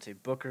had Devontae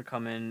Booker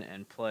come in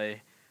and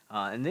play.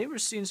 And they were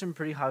seeing some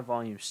pretty high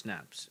volume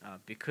snaps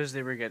because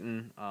they were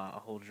getting a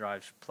whole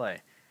drive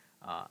play.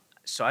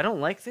 So I don't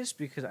like this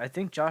because I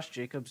think Josh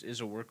Jacobs is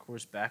a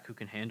workhorse back who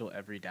can handle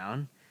every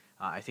down.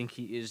 I think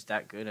he is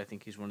that good. I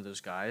think he's one of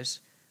those guys,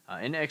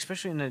 and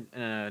especially in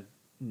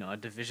a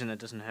division that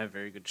doesn't have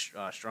very good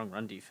strong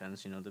run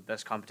defense. The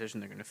best competition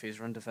they're going to face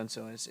run defense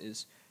wise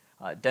is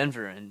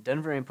Denver, and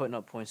Denver ain't putting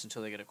up points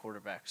until they get a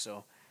quarterback.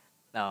 So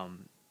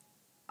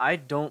I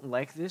don't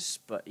like this,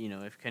 but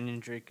if Kenyon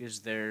Drake is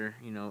their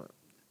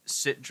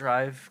sit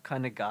drive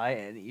kind of guy,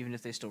 and even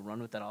if they still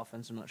run with that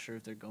offense, I'm not sure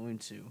if they're going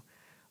to.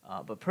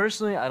 But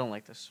personally, I don't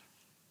like this.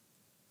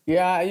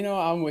 Yeah,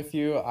 I'm with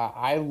you.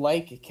 I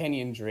like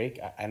Kenyon Drake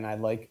and I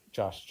like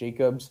Josh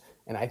Jacobs.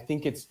 And I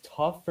think it's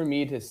tough for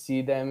me to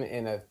see them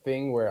in a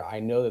thing where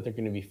I know that they're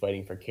going to be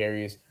fighting for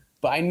carries.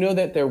 But I know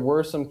that there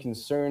were some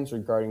concerns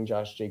regarding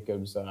Josh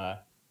Jacobs'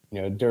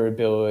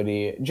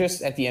 durability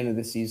just at the end of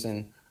the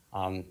season.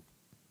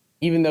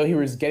 Even though he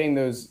was getting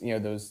those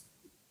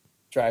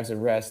drives of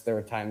rest, there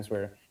were times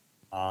where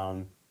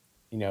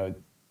you know,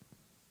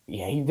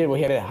 yeah, he did. Well,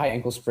 he had a high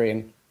ankle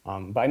sprain,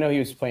 but I know he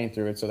was playing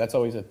through it, so that's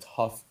always a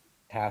tough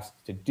task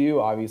to do.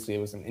 Obviously, it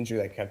was an injury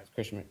that kept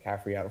Christian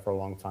McCaffrey out for a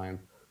long time.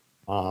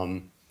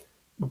 Um,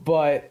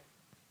 but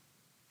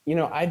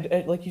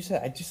like you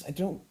said, I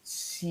don't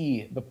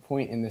see the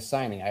point in this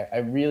signing. I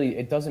really,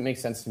 it doesn't make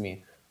sense to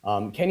me.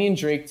 Kenyon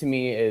Drake to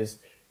me is,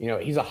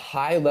 he's a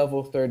high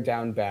level third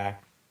down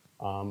back,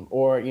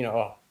 or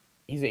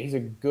he's a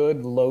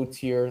good low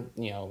tier,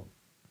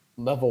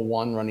 level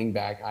one running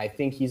back. I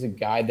think he's a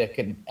guy that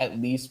could at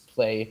least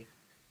play,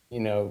 you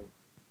know,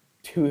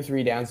 2 or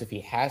 3 downs if he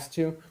has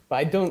to. But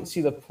I don't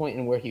see the point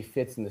in where he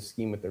fits in the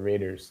scheme with the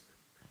Raiders.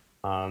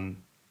 Um,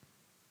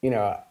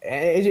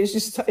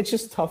 it's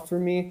just tough for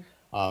me.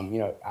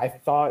 I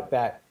thought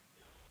that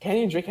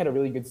Kenyon Drake had a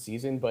really good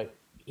season, but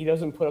he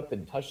doesn't put up the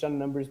touchdown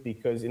numbers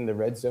because in the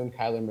red zone,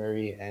 Kyler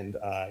Murray and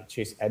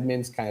Chase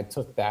Edmonds kind of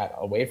took that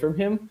away from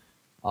him.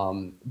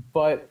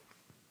 But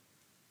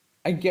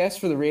I guess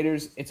for the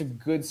Raiders, it's a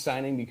good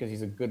signing because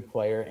he's a good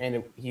player,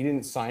 and he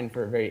didn't sign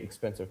for a very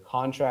expensive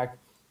contract.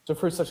 So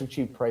for such a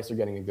cheap price, they're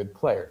getting a good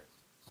player.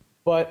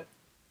 But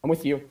I'm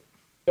with you.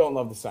 Don't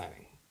love the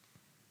signing.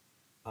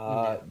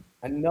 Uh, Yeah.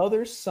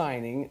 Another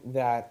signing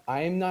that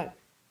I am not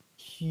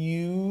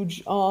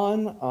huge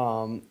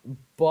on,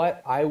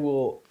 but I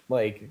will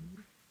I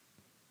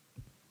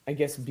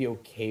guess, be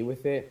okay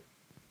with it.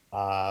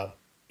 Uh,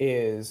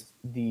 is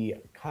the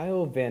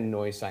Kyle Van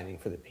Noy signing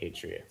for the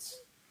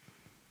Patriots?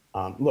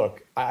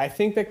 Look, I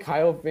think that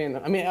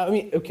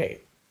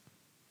okay,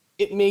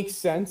 it makes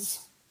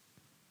sense.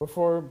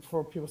 Before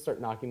people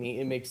start knocking me,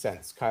 it makes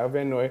sense. Kyle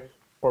Van Noy,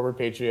 former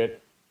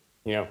Patriot,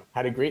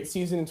 had a great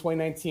season in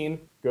 2019.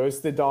 Goes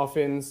to the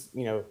Dolphins.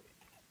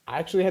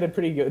 Actually had a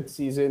pretty good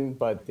season,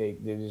 but they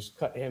just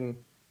cut him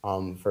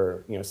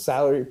for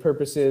salary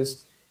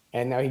purposes,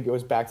 and now he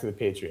goes back to the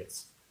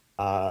Patriots.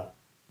 Uh,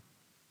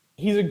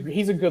 he's a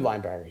good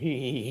linebacker.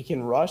 He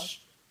can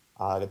rush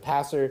the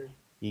passer.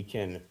 He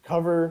can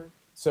cover.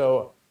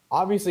 So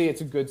obviously,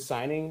 it's a good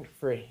signing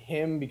for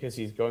him because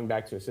he's going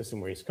back to a system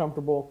where he's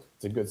comfortable.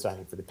 It's a good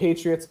signing for the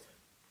Patriots.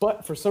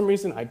 But for some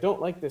reason, I don't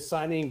like this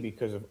signing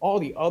because of all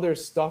the other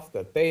stuff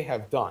that they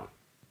have done.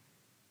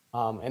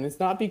 And it's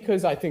not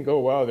because I think, oh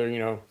wow,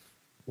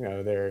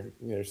 they're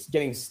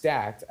getting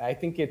stacked. I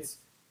think it's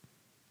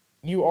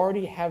you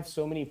already have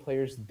so many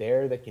players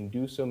there that can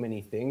do so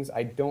many things.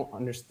 I don't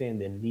understand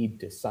the need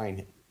to sign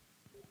him.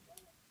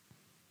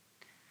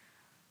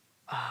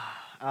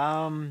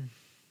 Um.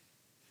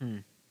 Hmm.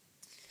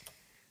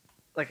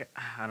 Like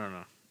I don't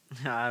know.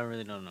 I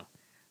really don't know.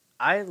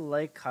 I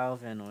like Kyle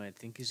Van Noy. I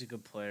think he's a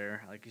good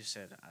player. Like you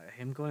said,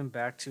 him going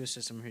back to a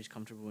system where he's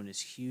comfortable in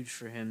is huge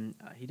for him.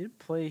 He did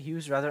play. He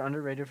was rather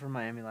underrated for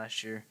Miami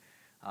last year.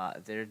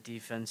 Their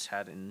defense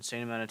had an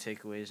insane amount of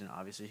takeaways, and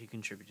obviously he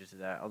contributed to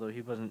that. Although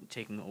he wasn't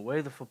taking away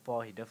the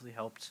football, he definitely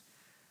helped.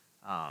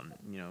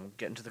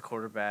 Getting to the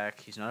quarterback.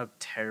 He's not a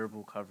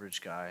terrible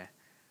coverage guy,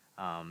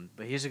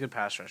 but he's a good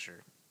pass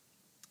rusher.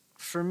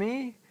 For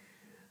me,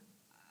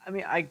 I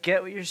mean, I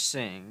get what you're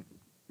saying.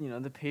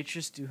 The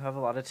Patriots do have a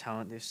lot of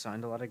talent. They've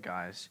signed a lot of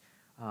guys,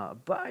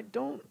 but I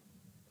don't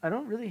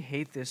really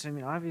hate this. I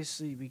mean,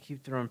 obviously we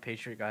keep throwing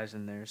Patriot guys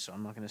in there, so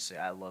I'm not gonna say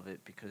I love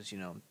it because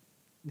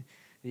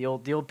the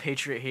old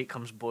Patriot hate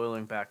comes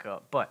boiling back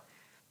up. But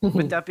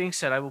with that being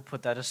said, I will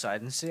put that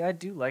aside and say I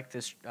do like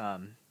this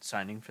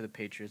signing for the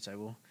Patriots. I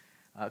will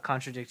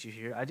contradict you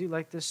here. I do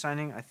like this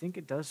signing. I think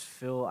it does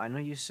fill. I know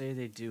you say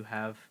they do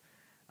have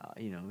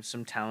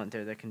some talent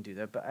there that can do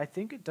that. But I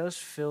think it does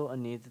fill a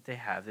need that they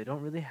have. They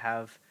don't really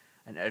have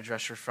an edge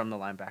rusher from the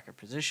linebacker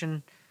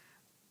position.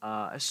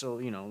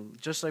 So,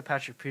 just like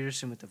Patrick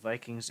Peterson with the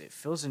Vikings, it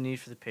fills a need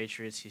for the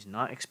Patriots. He's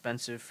not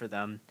expensive for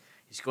them.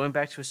 He's going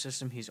back to a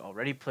system he's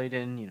already played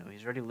in.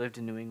 He's already lived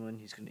in New England.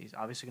 He's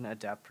obviously gonna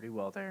adapt pretty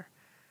well there,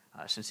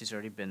 since he's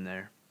already been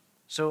there.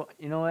 So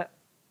you know what?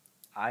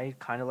 I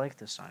kind of like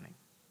this signing.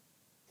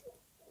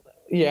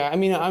 Yeah, I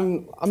mean,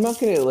 I'm not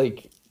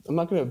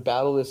gonna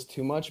battle this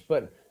too much,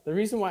 but the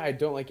reason why I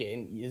don't like it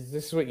is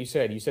this is what you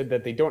said. You said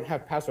that they don't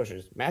have pass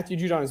rushers. Matthew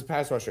Judon is a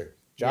pass rusher.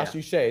 Josh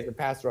Yeah, Uche is a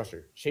pass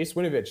rusher. Chase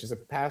Winovich is a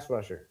pass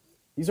rusher.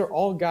 These are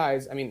all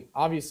guys. I mean,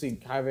 obviously,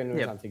 Kyvan was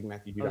yeah. not taking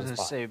Matthew I was Judon's gonna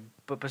spot. say,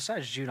 but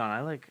besides Judon,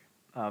 I like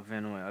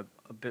Van Noy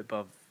a bit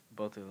above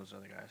both of those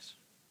other guys.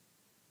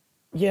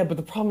 Yeah, but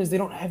the problem is they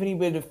don't have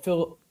anybody to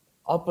fill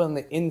up on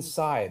the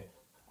inside.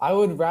 I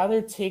would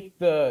rather take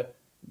the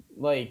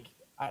like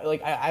I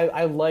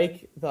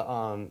like the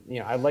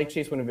I like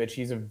Chase Winovich.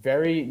 He's a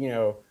very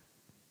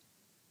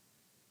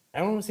I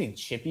don't want to say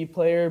chippy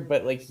player,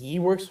 but like he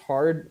works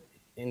hard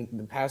in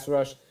the pass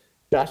rush.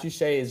 Josh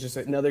Uche is just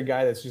another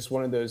guy that's just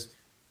one of those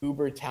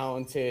uber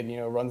talented,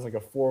 runs like a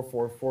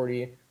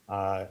 4.40,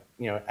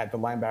 at the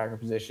linebacker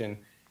position.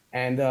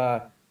 And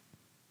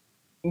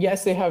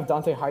yes, they have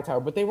Dante Hightower,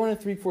 but they run a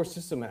 3-4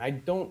 system, and I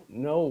don't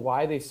know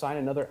why they sign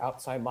another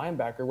outside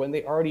linebacker when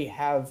they already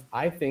have,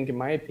 I think, in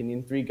my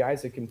opinion, three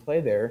guys that can play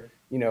there,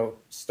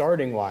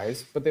 starting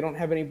wise, but they don't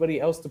have anybody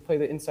else to play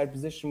the inside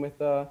position with,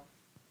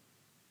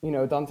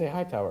 Dante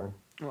Hightower.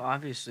 Well,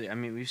 obviously, I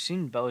mean, we've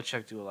seen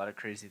Belichick do a lot of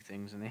crazy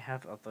things, and they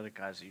have athletic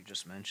guys that you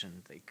just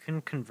mentioned. They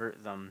couldn't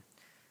convert them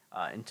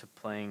into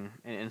playing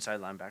an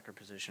inside linebacker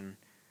position.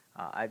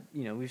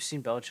 We've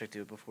seen Belichick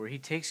do it before. He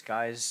takes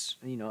guys,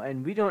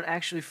 and we don't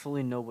actually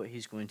fully know what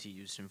he's going to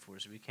use him for,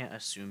 so we can't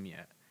assume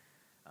yet.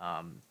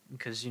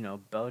 Because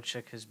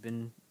Belichick has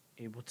been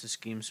able to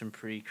scheme some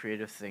pretty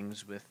creative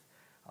things with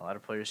a lot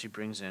of players he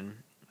brings in.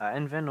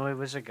 And Van Noy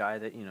was a guy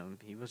that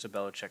he was a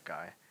Belichick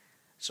guy.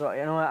 So what,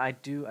 I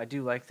do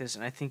like this,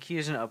 and I think he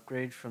is an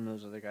upgrade from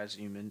those other guys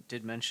that you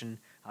did mention.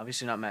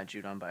 Obviously not Matt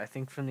Judon, but I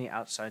think from the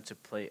outside to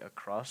play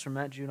across from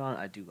Matt Judon,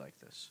 I do like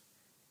this.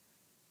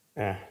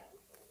 Eh.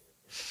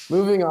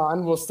 Moving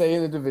on, we'll stay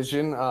in the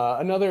division.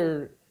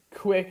 Another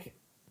quick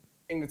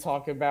thing to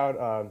talk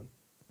about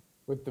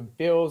with the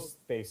Bills,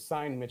 they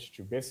signed Mitch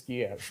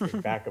Trubisky as the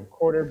backup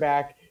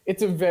quarterback.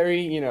 It's a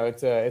very,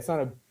 it's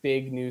not a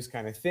big news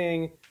kind of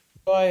thing,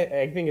 but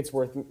I think it's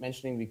worth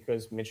mentioning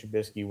because Mitch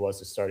Trubisky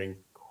was a starting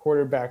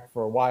quarterback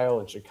for a while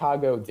in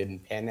Chicago,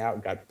 didn't pan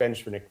out, got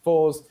benched for Nick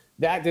Foles.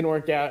 That didn't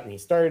work out, and he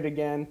started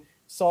again.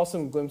 Saw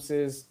some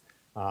glimpses,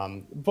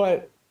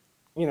 but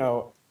you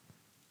know,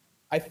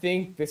 I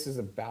think this is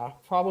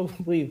about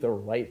probably the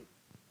right,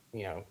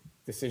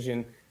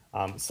 decision.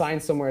 Sign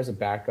somewhere as a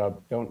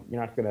backup. You're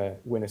not going to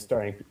win a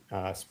starting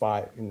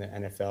spot in the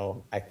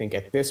NFL. I think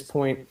at this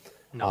point,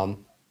 No.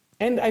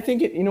 and I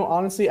think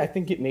honestly, I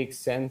think it makes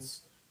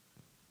sense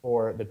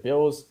for the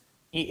Bills.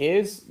 He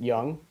is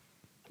young,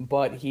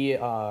 but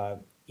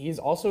he's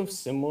also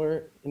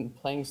similar in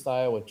playing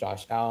style with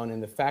Josh Allen,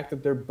 and the fact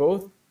that they're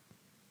both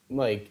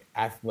like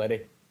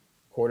athletic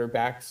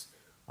quarterbacks.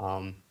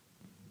 Um,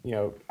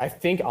 I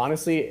think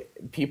honestly,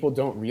 people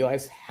don't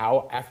realize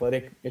how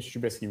athletic Mitch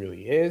Trubisky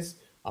really is.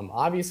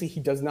 Obviously, he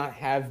does not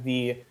have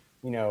the,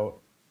 you know,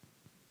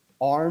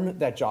 arm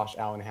that Josh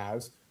Allen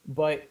has,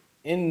 but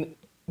in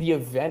the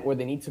event where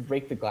they need to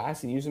break the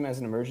glass and use him as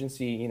an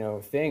emergency,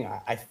 thing,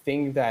 I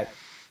think that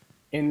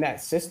in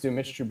that system,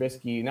 Mitch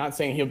Trubisky, not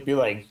saying he'll be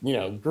like,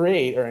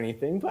 great or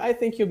anything, but I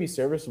think he'll be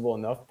serviceable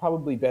enough,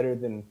 probably better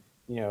than,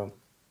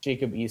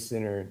 Jacob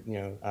Eason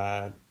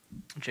or,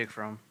 Jake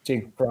Fromm.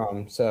 Jake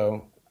Fromm.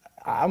 So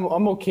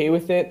I'm okay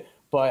with it,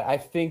 but I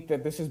think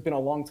that this has been a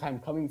long time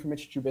coming for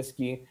Mitch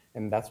Trubisky,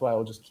 and that's why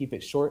I'll just keep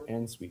it short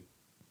and sweet.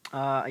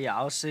 Yeah,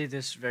 I'll say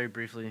this very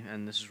briefly,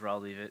 and this is where I'll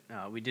leave it.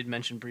 We did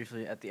mention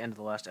briefly at the end of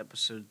the last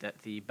episode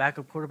that the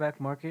backup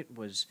quarterback market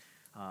was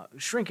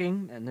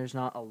shrinking, and there's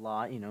not a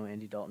lot.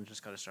 Andy Dalton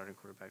just got a starting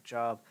quarterback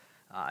job.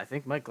 I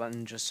think Mike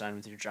Glennon just signed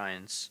with your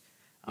Giants.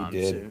 He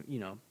did.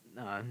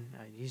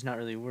 He's not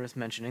really worth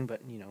mentioning,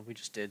 but we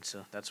just did,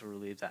 so that's where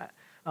we'll leave that.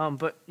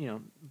 But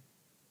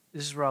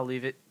this is where I'll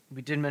leave it.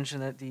 We did mention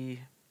that the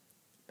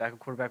backup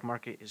quarterback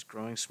market is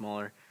growing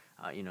smaller.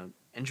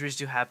 Injuries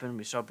do happen.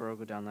 We saw Burrow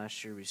go down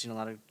last year. We've seen a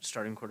lot of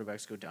starting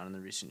quarterbacks go down in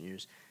the recent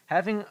years.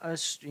 Having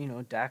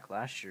Dak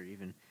last year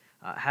even,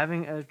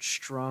 having a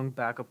strong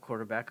backup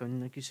quarterback,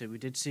 and like you said, we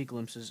did see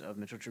glimpses of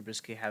Mitchell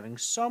Trubisky having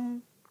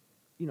some,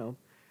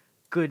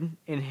 good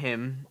in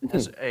him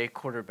as a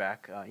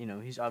quarterback.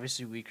 He's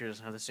obviously weaker,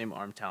 doesn't have the same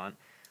arm talent,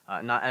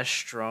 not as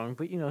strong,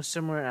 but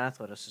similar in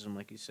athleticism,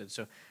 like you said.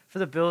 So for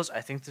the Bills,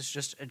 I think this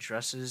just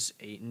addresses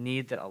a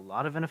need that a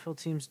lot of NFL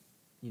teams,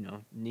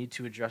 need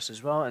to address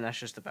as well, and that's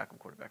just the backup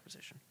quarterback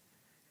position.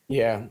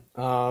 Yeah.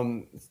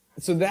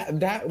 So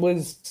that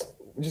was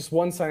just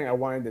one signing I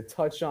wanted to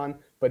touch on,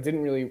 but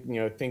didn't really,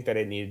 think that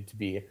it needed to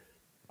be,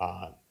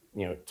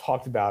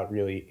 talked about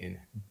really in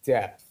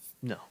depth.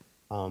 No.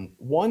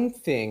 One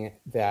thing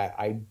that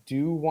I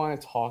do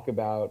want to talk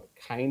about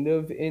kind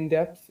of in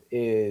depth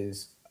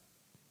is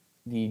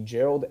the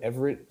Gerald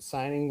Everett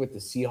signing with the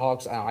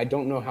Seahawks. I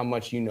don't know how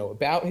much you know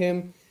about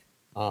him,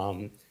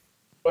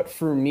 but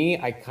for me,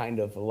 I kind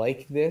of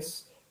like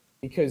this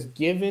because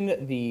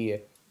given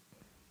the,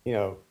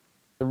 the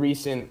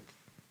recent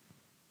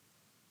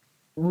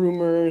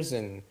rumors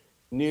and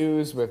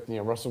news with,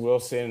 Russell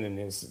Wilson and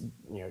his,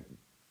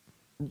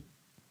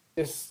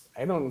 this,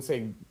 I don't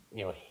say,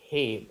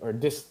 hate or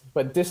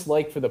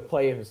dislike for the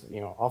play of his,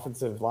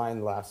 offensive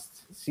line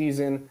last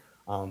season.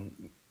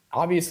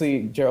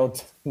 Obviously,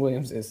 Gerald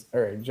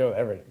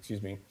Everett,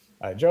 excuse me.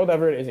 Gerald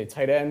Everett is a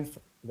tight end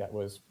that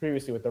was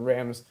previously with the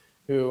Rams,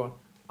 who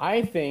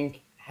I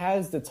think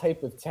has the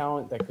type of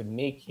talent that could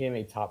make him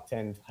a top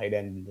 10 tight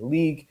end in the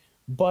league,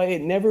 but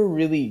it never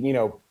really,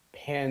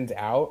 panned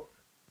out.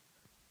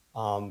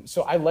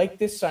 So I like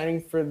this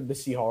signing for the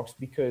Seahawks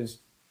because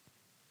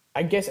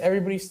I guess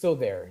everybody's still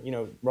there.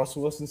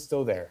 Russell Wilson's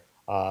still there.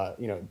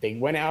 They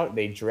went out,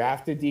 they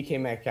drafted DK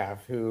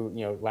Metcalf, who,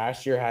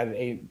 last year had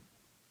a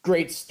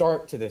great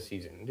start to this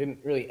season. Didn't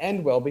really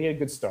end well, but he had a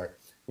good start.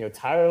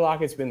 Tyler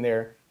Lockett's been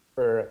there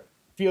for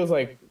feels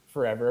like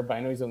forever, but I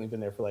know he's only been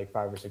there for like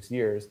 5 or 6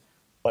 years.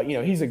 But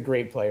he's a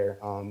great player.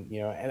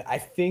 And I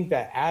think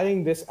that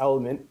adding this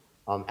element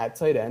at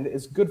tight end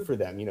is good for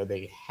them.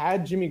 They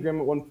had Jimmy Graham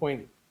at one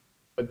point,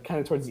 but kind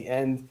of towards the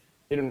end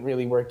didn't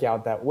really work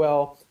out that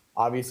well.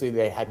 Obviously,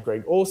 they had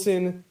Greg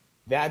Olsen.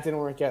 That didn't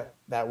work out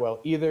that well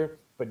either.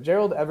 But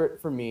Gerald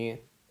Everett, for me,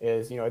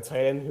 is, a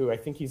tight end who I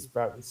think he's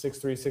about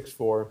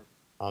 6'3",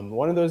 6'4".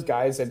 One of those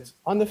guys that's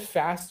on the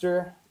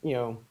faster,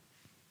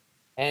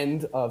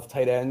 end of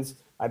tight ends.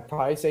 I'd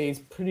probably say he's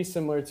pretty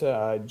similar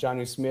to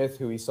Jonnu Smith,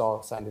 who we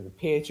saw signed to the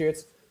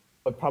Patriots,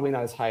 but probably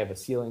not as high of a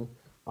ceiling.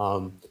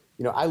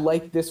 I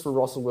like this for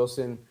Russell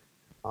Wilson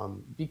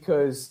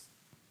because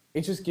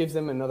it just gives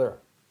them another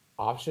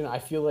option. I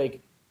feel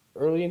like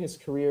early in his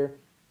career,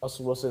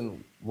 Russell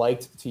Wilson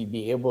liked to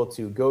be able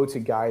to go to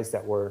guys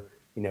that were,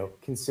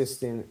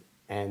 consistent,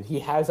 and he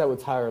has that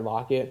with Tyler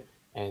Lockett.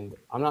 And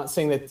I'm not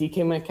saying that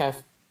DK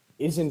Metcalf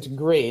isn't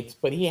great,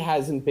 but he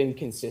hasn't been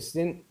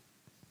consistent.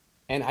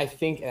 And I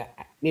think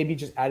maybe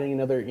just adding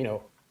another,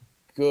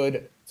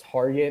 good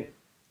target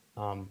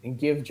and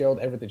give Gerald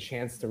Everett the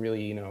chance to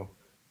really,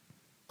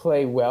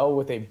 play well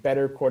with a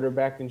better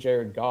quarterback than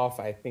Jared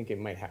Goff, I think it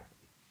might happen.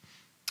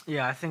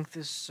 Yeah, I think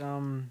this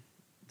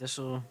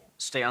will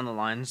stay on the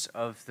lines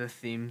of the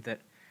theme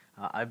that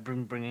I've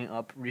been bringing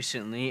up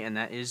recently, and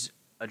that is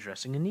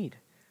addressing a need.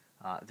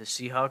 The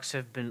Seahawks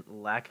have been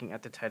lacking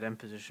at the tight end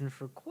position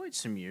for quite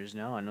some years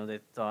now. I know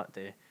they thought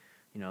they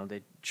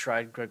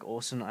tried Greg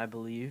Olsen, I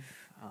believe,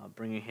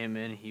 bringing him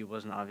in. He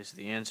wasn't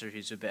obviously the answer.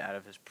 He's a bit out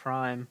of his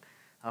prime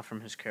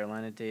from his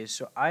Carolina days.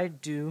 So I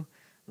do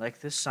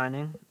like this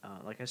signing.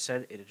 Like I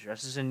said, it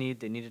addresses a need.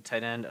 They need a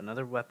tight end,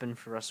 another weapon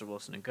for Russell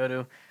Wilson to go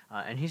to.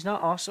 And he's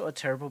not also a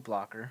terrible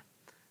blocker.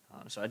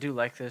 So I do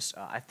like this.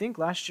 I think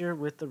last year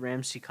with the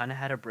Rams, he kind of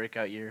had a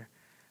breakout year.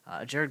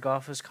 Jared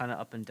Goff was kind of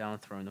up and down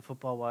throwing the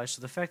football wise.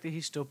 So the fact that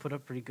he still put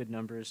up pretty good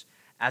numbers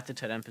at the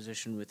tight end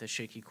position with a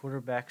shaky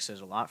quarterback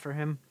says a lot for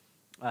him.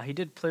 He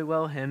did play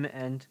well, him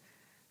and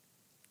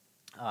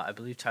I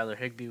believe Tyler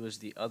Higbee was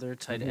the other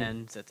tight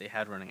end that they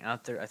had running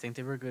out there. I think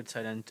they were a good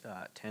tight end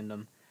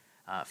tandem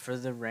for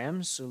the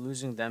Rams. So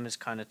losing them is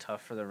kind of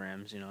tough for the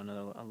Rams.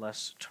 A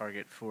less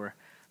target for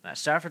Matt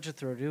Stafford to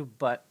throw to.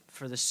 But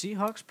for the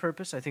Seahawks'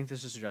 purpose, I think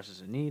this addresses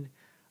a need.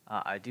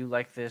 I do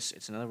like this.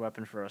 It's another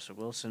weapon for Russell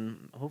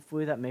Wilson.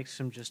 Hopefully that makes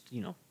him just,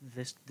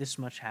 this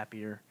much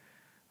happier.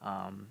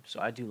 So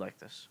I do like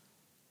this.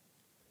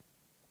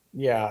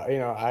 Yeah,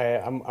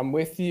 I'm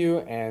with you,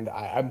 and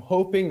I'm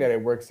hoping that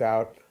it works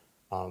out.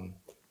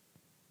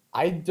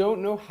 I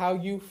don't know how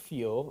you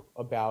feel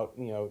about,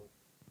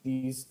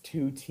 these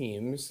two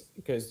teams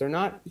because they're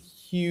not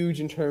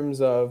huge in terms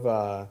of,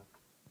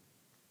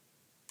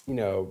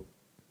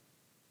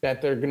 that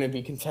they're going to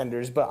be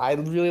contenders, but I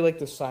really like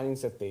the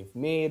signings that they've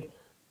made.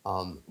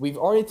 We've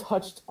already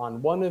touched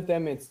on one of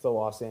them. It's the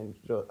Los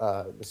Angeles.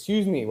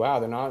 Wow,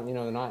 they're not.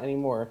 They're not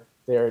anymore.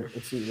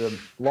 It's the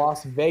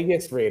Las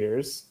Vegas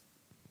Raiders.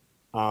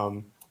 I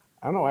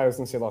don't know why I was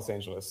going to say Los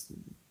Angeles.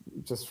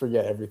 Just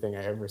forget everything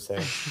I ever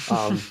say.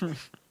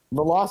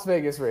 The Las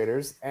Vegas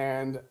Raiders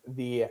and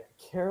the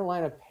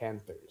Carolina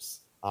Panthers.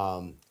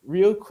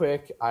 Real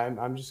quick,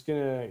 I'm just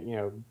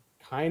gonna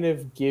kind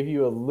of give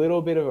you a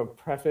little bit of a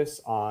preface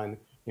on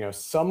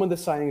some of the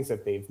signings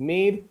that they've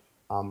made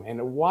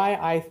and why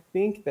I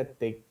think that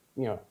they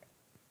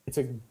it's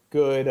a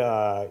good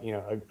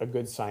a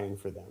good signing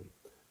for them.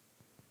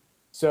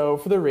 So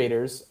for the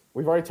Raiders,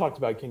 we've already talked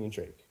about Kenyon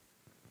Drake.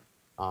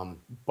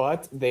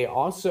 But they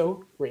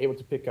also were able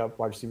to pick up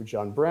wide receiver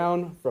John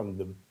Brown from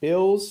the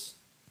Bills.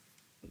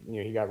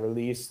 He got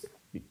released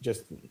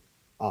just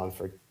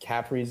for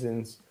cap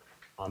reasons.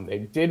 They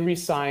did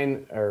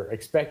re-sign or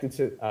expected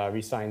to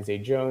re-sign Zay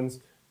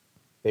Jones.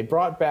 They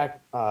brought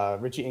back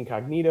Richie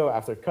Incognito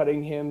after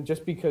cutting him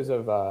just because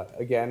of,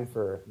 again,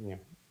 for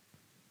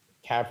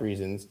cap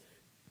reasons.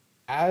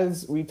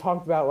 As we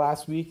talked about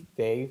last week,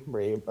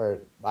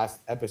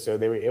 last episode,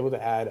 they were able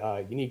to add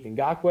Yannick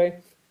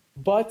Ngakoue.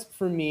 But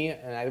for me,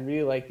 and I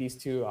really like these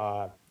two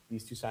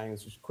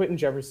signings, which Quentin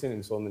Jefferson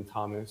and Solomon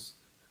Thomas.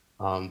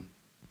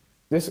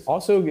 This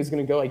also is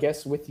going to go, I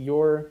guess, with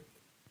your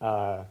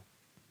theme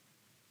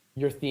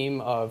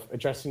of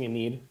addressing a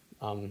need,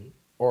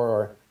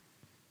 or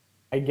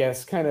I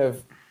guess kind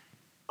of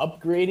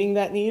upgrading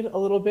that need a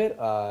little bit.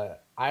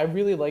 I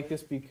really like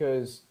this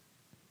because,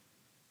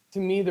 to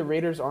me, the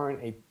Raiders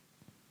aren't a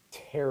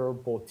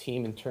terrible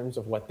team in terms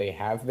of what they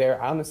have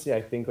there. Honestly,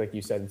 I think, like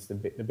you said, it's the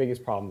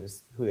biggest problem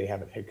is who they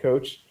have at head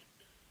coach.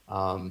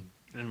 I'm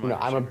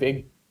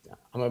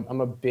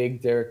a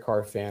big Derek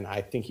Carr fan.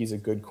 I think he's a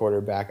good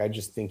quarterback. I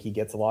just think he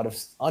gets a lot of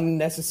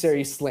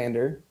unnecessary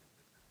slander.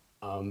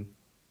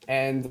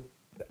 And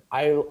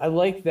I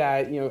like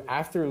that,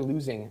 after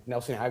losing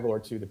Nelson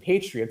Aguilar to the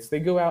Patriots, they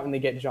go out and they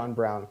get John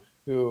Brown,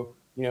 who,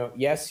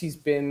 yes, he's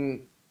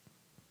been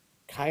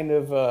kind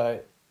of a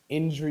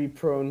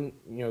injury-prone,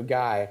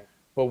 guy,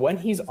 but when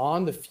he's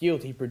on the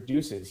field, he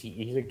produces.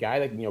 He's a guy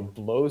that,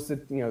 blows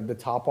the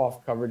top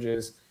off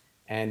coverages.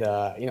 And,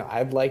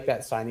 I'd like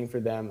that signing for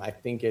them. I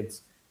think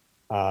it's,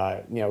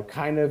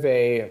 kind of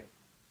a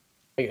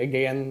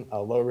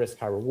low risk,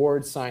 high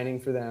reward signing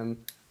for them.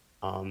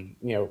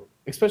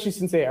 Especially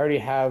since they already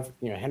have,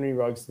 Henry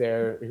Ruggs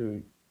there,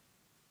 who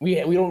we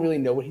don't really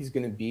know what he's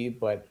going to be,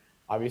 but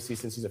obviously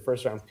since he's a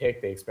first round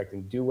pick, they expect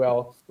him to do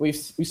well. We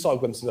saw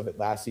glimpses of it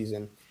last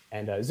season.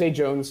 And Zay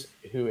Jones,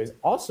 who is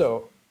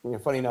also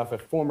funny enough, a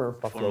former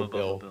Buffalo Former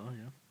Buffalo Bill Bill,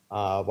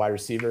 yeah. wide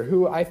receiver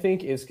who I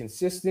think is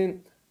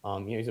consistent.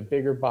 He's a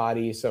bigger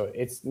body, so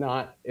it's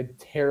not a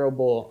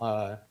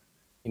terrible,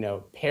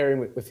 pairing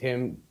with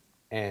him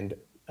and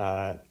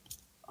uh,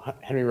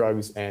 Henry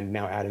Ruggs, and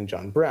now adding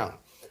John Brown.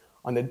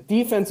 On the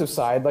defensive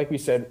side, like we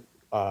said,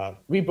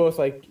 we both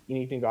like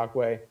Yannick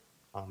Ngakoue.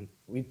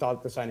 We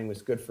thought the signing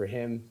was good for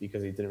him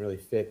because he didn't really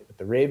fit with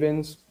the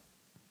Ravens.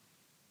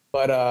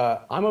 But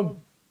I'm a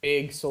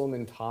big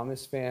Solomon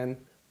Thomas fan.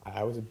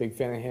 I was a big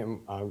fan of him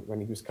when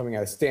he was coming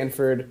out of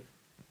Stanford.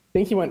 I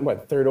think he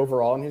went, third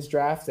overall in his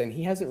draft, and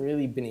he hasn't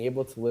really been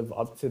able to live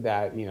up to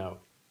that,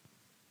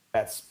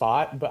 that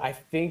spot. But I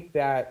think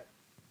that,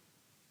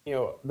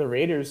 the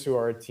Raiders, who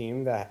are a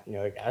team that,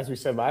 like, as we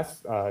said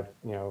last,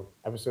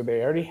 episode,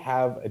 they already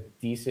have a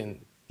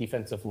decent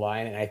defensive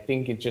line, and I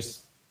think it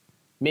just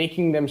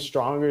making them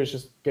stronger is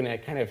just going to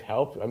kind of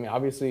help. I mean,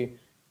 obviously,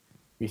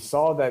 we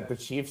saw that the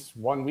Chiefs'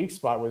 one weak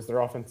spot was their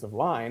offensive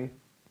line,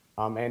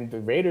 and the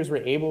Raiders were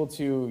able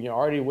to,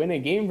 already win a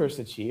game versus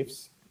the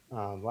Chiefs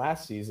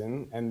last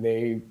season, and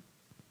they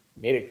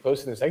made it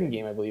close in the second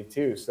game, I believe,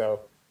 too.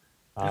 So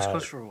It was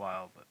close for a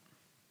while, but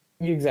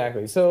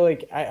exactly. So,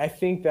 like, I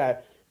think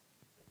that,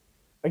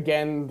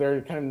 again,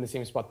 they're kind of in the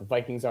same spot the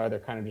Vikings are. They're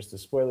kind of just a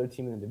spoiler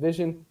team in the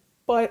division.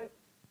 But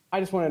I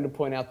just wanted to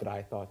point out that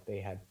I thought they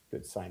had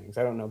good signings.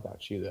 I don't know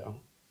about you, though.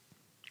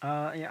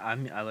 yeah, I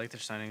mean, I like their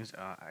signings.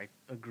 I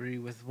agree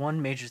with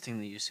one major thing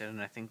that you said,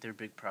 and I think their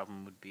big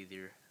problem would be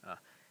their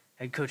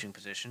head coaching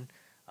position.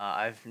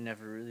 I've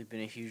never really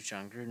been a huge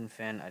John Gruden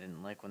fan. I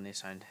didn't like when they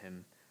signed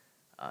him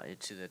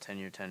to the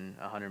 10-year,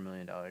 $100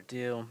 million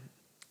deal.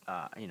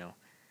 You know,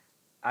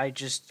 I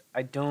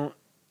don't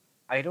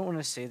want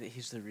to say that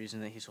he's the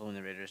reason that he's holding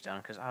the Raiders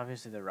down, because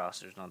obviously their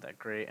roster is not that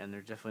great, and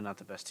they're definitely not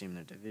the best team in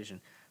their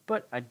division.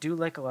 But I do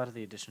like a lot of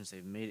the additions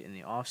they've made in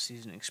the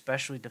offseason,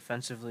 especially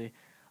defensively.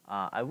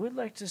 I would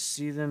like to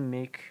see them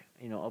make,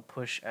 a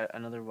push at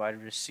another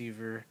wide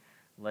receiver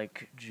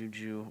like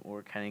Juju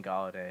or Kenny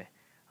Galladay.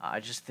 I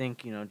just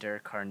think,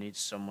 Derek Carr needs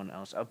someone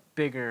else, a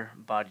bigger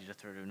body to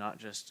throw to, not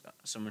just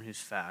someone who's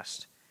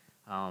fast.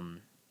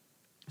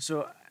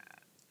 So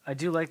I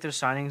do like their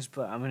signings,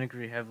 but I'm going to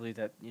agree heavily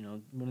that,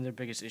 one of their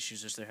biggest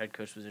issues is their head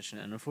coach position,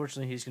 and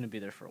unfortunately he's going to be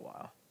there for a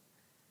while.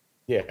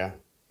 Yeah.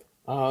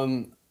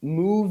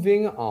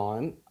 Moving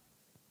on,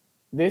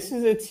 this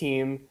is a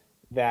team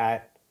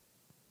that,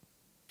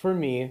 for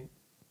me,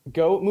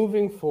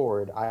 moving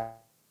forward,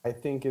 I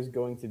think is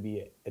going to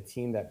be a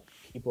team that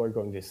people are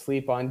going to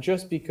sleep on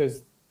just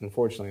because,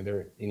 unfortunately,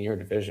 they're in your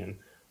division.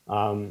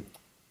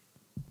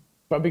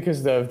 But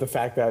because of the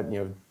fact that,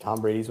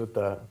 Tom Brady's with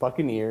the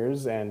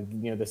Buccaneers,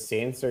 and, the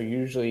Saints are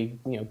usually,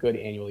 good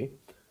annually.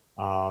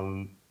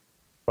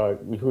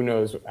 But who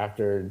knows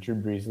after Drew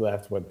Brees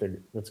left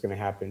what's going to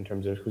happen in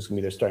terms of who's going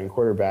to be their starting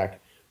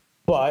quarterback.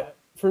 But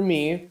for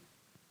me,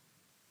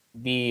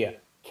 the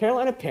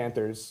Carolina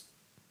Panthers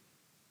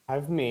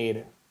have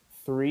made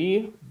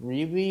 3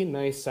 really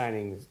nice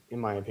signings, in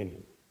my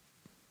opinion.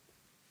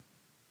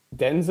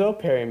 Denzel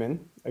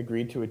Perryman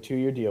agreed to a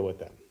 2-year deal with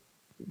them.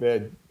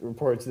 The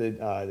reports,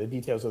 the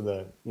details of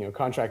the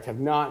contract have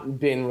not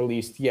been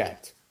released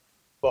yet,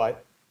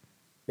 but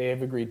they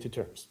have agreed to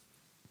terms.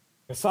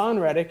 Hassan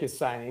Reddick is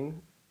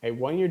signing a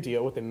 1-year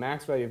deal with a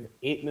max value of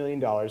 $8 million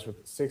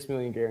with $6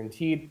 million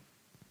guaranteed.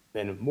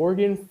 Then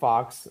Morgan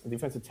Fox, a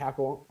defensive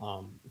tackle,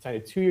 signed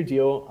a 2-year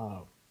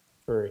deal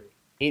for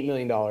 $8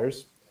 million.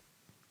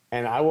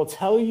 And I will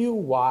tell you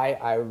why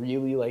I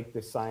really like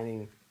this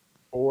signing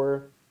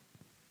for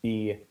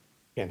the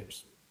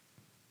Panthers.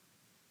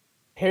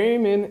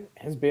 Perryman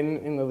has been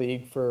in the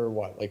league for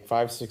like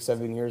 5, 6,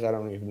 7 years? I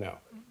don't even know.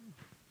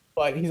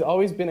 But he's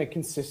always been a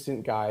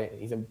consistent guy.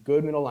 He's a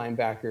good middle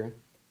linebacker.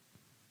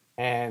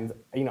 And,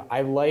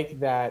 I like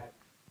that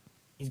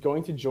he's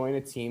going to join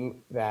a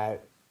team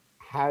that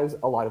has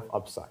a lot of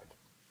upside.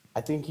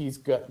 I think he's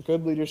got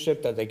good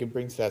leadership that they could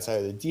bring to that side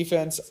of the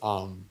defense,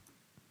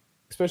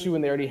 especially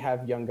when they already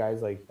have young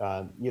guys like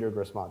Yetur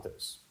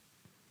Gross-Matos.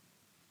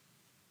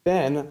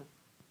 Then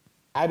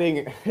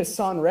adding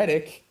Hassan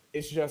Reddick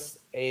is just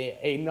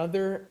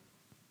another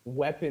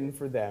weapon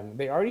for them.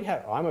 They already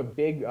have. I'm a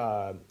big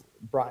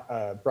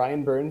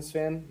Brian Burns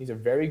fan. He's a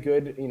very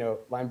good,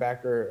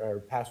 linebacker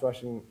or pass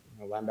rushing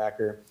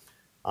linebacker.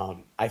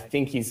 I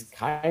think he's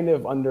kind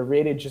of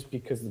underrated just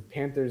because the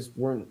Panthers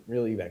weren't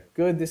really that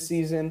good this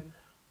season.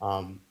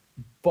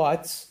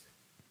 But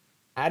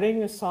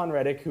adding Hassan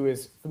Reddick, who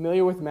is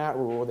familiar with Matt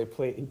Rule,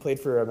 he played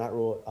for Matt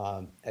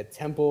Rule at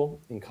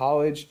Temple in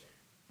college.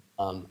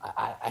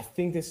 I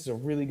think this is a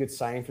really good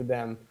signing for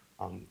them.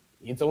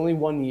 It's only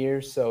 1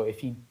 year, so if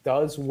he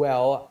does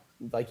well,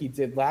 like he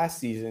did last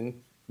season,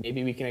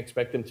 maybe we can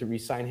expect them to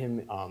re-sign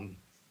him,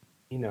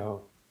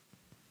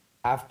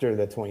 after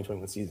the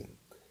 2021 season.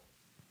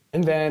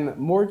 And then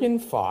Morgan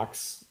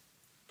Fox,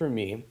 for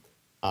me,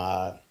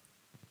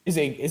 is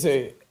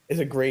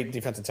a great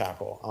defensive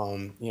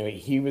tackle.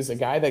 He was a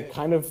guy that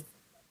kind of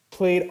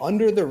played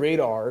under the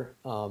radar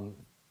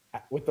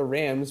with the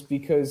Rams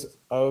because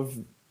of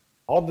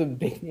all the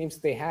big names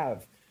they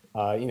have.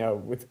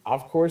 With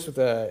of course with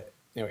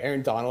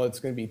Aaron Donald, it's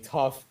going to be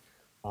tough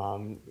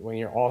when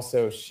you're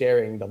also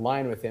sharing the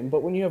line with him.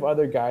 But when you have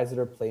other guys that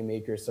are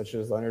playmakers, such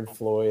as Leonard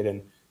Floyd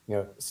and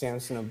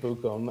Samson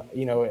Abukum,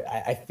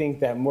 I think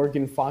that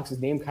Morgan Fox's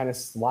name kind of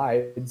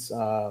slides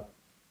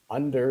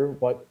under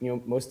what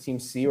most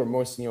teams see or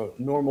most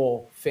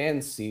normal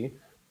fans see.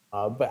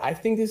 But I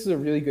think this is a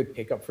really good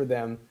pickup for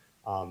them.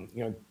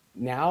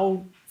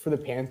 Now for the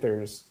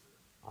Panthers,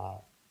 uh,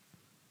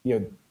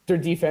 their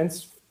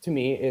defense to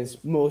me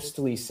is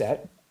mostly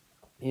set.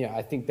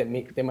 I think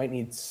that they might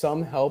need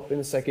some help in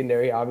the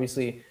secondary.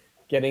 Obviously,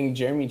 getting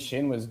Jeremy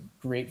Chin was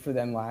great for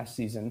them last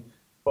season,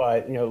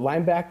 but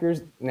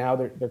linebackers now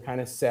they're kind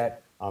of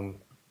set.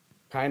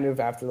 Kind of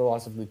after the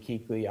loss of Luke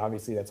Kuechly,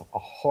 obviously that's a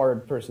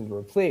hard person to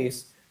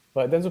replace.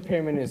 But Denzel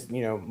Perryman is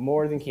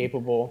more than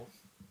capable.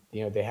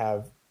 They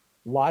have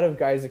a lot of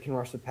guys that can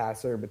rush the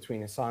passer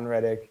between Hassan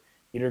Reddick,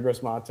 Peter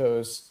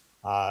Gross-Matos,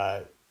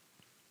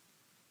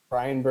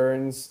 Brian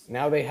Burns.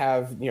 Now they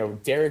have,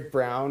 Derek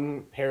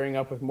Brown pairing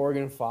up with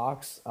Morgan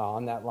Fox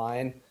on that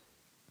line.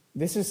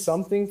 This is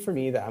something for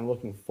me that I'm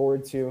looking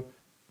forward to.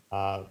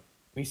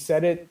 We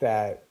said it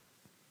that,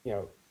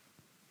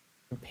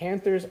 the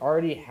Panthers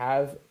already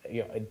have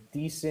a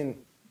decent.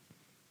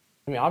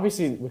 I mean,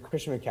 obviously with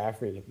Christian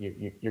McCaffrey,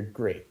 you're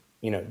great.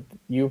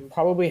 You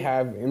probably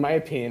have, in my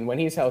opinion, when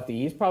he's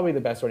healthy, he's probably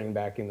the best running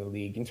back in the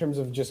league in terms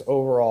of just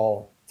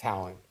overall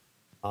talent.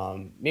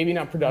 Maybe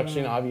not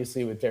production,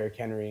 obviously, with Derrick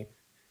Henry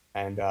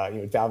and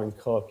Dalvin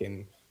Cook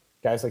and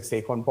guys like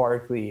Saquon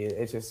Barkley.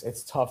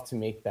 It's tough to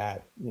make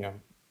that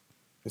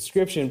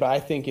description. But I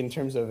think in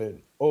terms of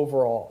an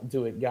overall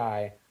do it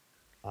guy,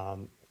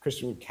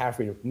 Christian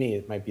McCaffrey to me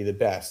it might be the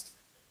best.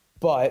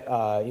 But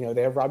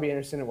they have Robbie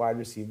Anderson at wide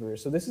receiver.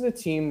 So this is a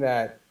team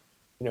that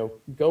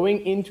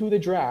going into the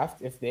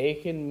draft, if they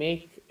can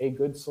make a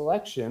good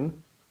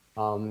selection.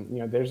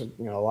 There's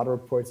a lot of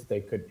reports that they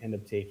could end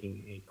up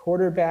taking a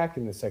quarterback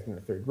in the second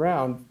or third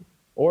round,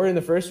 or in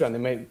the first round they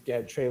might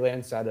get Trey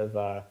Lance out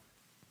of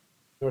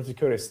North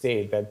Dakota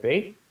State. That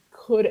they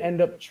could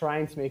end up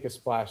trying to make a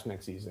splash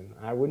next season.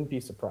 I wouldn't be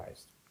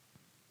surprised.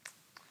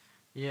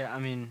 Yeah, I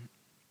mean,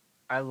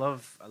 I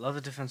love the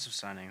defensive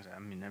signings. I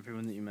mean,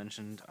 everyone that you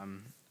mentioned,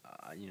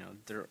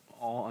 they're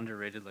all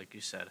underrated, like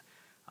you said.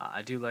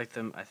 I do like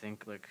them. I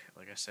think, like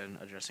I said,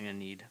 addressing a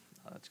need.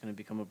 It's going to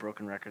become a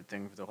broken record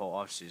thing for the whole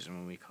offseason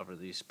when we cover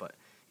these. But,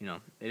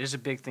 it is a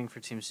big thing for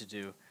teams to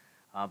do.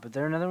 But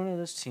they're another one of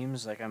those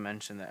teams, like I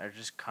mentioned, that are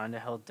just kind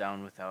of held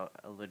down without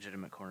a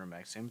legitimate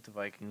cornerback. Same with the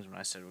Vikings when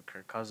I said with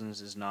Kirk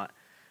Cousins is not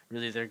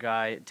really their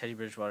guy. Teddy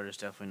Bridgewater is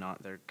definitely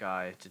not their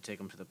guy to take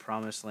them to the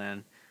promised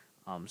land.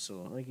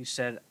 So, like you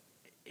said,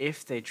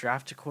 if they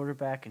draft a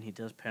quarterback and he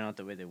does pan out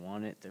the way they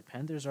want it, their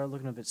Panthers are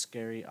looking a bit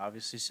scary,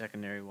 obviously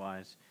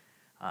secondary-wise.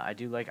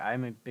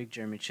 I'm a big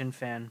Jeremy Chin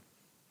fan,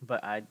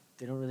 but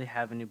they don't really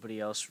have anybody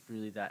else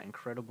really that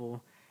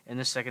incredible in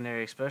the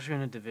secondary, especially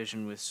in a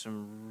division with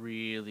some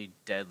really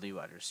deadly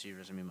wide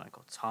receivers. I mean,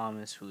 Michael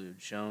Thomas, Julio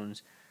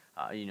Jones.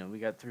 We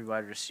got 3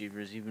 wide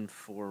receivers, even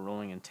 4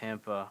 rolling in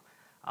Tampa.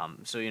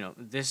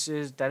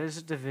 That is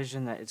a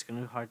division that it's going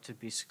to be hard to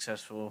be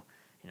successful.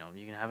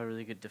 You can have a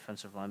really good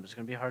defensive line, but it's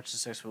going to be hard to be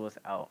successful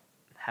without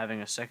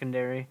having a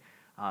secondary.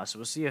 So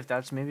we'll see if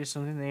that's maybe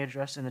something they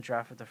address in the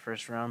draft at the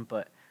first round,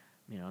 but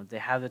they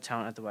have the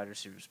talent at the wide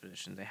receivers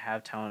position. They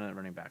have talent at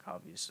running back,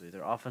 obviously.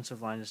 Their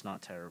offensive line is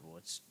not terrible.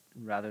 It's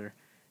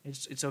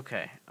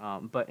okay.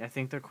 But I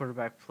think their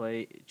quarterback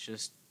play,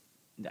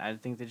 I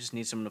think they just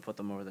need someone to put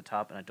them over the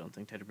top, and I don't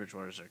think Teddy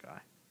Bridgewater is their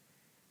guy.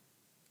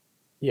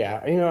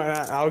 Yeah, and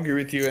I'll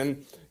agree with you.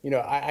 And,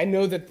 I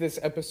know that this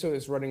episode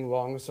is running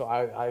long, so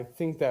I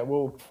think that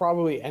we'll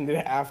probably end it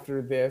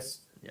after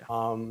this.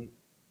 Yeah.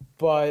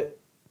 But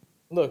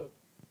look,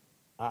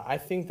 I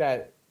think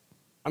that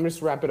I'm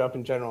just wrap it up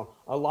in general.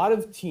 A lot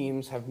of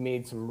teams have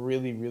made some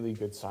really, really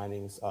good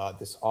signings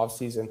this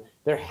offseason.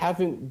 There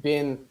haven't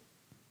been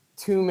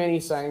too many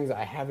signings that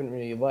I haven't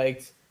really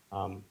liked.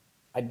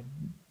 I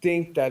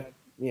think that,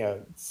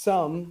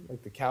 some,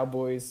 like the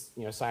Cowboys,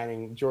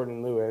 signing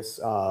Jordan Lewis,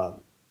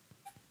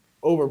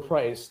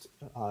 overpriced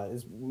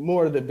is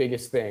more the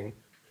biggest thing.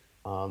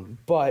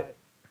 But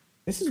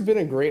this has been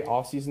a great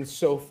offseason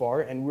so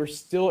far, and we're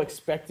still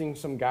expecting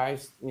some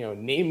guys,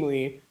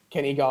 namely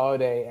Kenny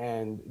Golladay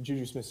and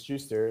Juju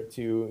Smith-Schuster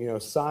to,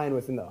 sign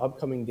within the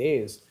upcoming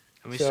days.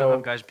 And we still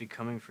have guys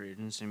becoming free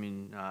agents. I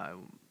mean,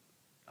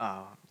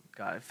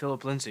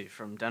 Philip Lindsay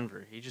from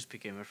Denver, he just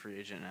became a free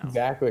agent now.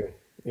 Exactly.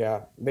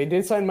 Yeah, they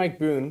did sign Mike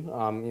Boone,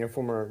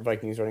 former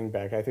Vikings running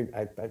back. I think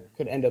I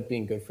could end up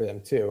being good for them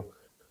too.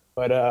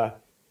 But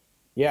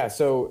yeah,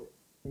 so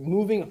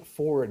moving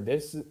forward,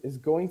 this is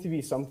going to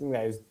be something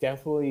that is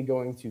definitely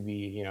going to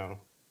be,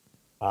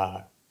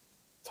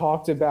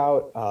 talked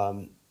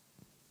about.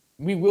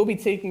 We will be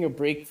taking a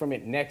break from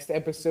it next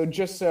episode,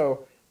 just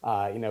so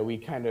we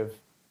kind of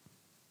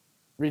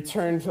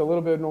return to a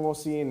little bit of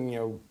normalcy,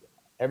 and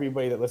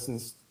everybody that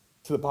listens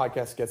to the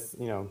podcast gets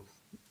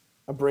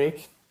a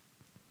break.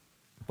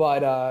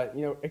 But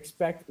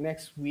expect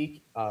next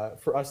week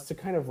for us to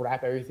kind of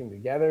wrap everything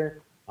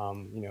together.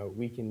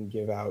 we can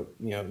give out,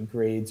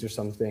 grades or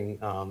something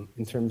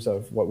in terms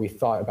of what we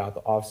thought about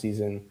the off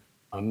season.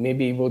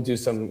 Maybe we'll do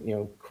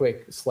some,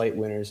 quick, slight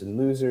winners and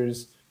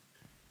losers,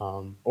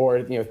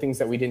 or things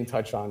that we didn't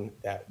touch on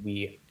that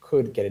we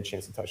could get a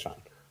chance to touch on.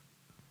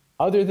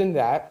 Other than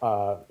that,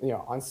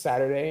 on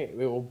Saturday, it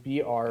will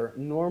be our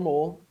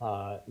normal,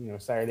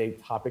 Saturday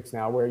topics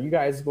now, where you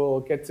guys will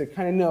get to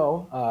kind of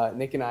know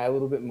Nick and I a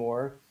little bit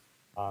more,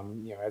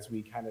 as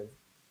we kind of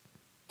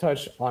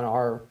touch on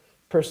our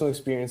personal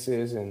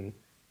experiences and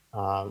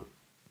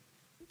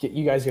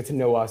you guys get to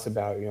know us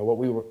about,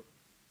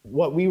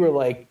 what we were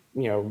like,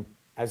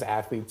 as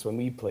athletes when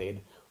we played.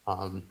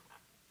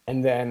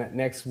 And then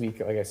next week,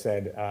 like I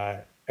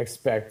said,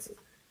 expect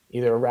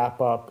either a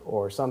wrap up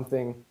or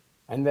something.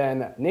 And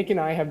then Nick and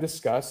I have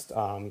discussed,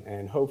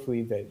 and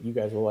hopefully that you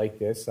guys will like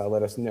this,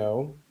 let us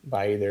know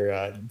by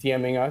either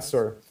DMing us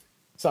or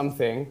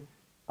something.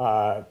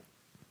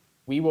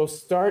 We will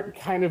start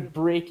kind of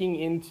breaking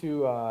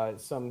into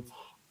some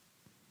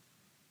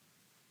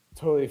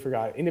totally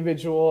forgot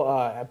individual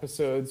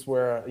episodes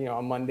where,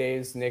 on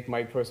Mondays, Nick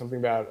might post something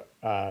about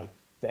the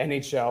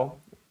NHL,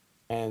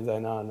 and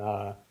then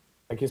on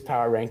like his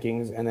power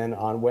rankings. And then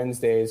on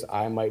Wednesdays,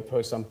 I might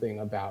post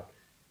something about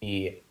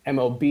the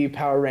MLB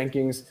power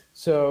rankings.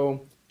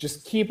 So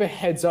just keep a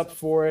heads up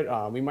for it.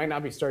 We might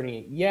not be starting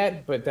it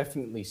yet, but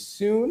definitely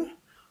soon.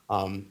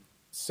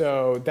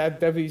 So that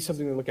definitely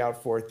something to look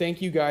out for.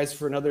 Thank you guys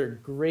for another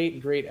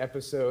great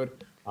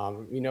episode.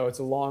 It's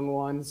a long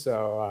one,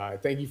 so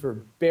thank you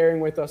for bearing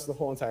with us the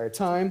whole entire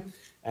time.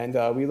 And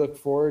we look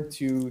forward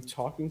to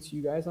talking to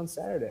you guys on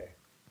Saturday.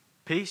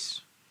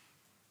 Peace.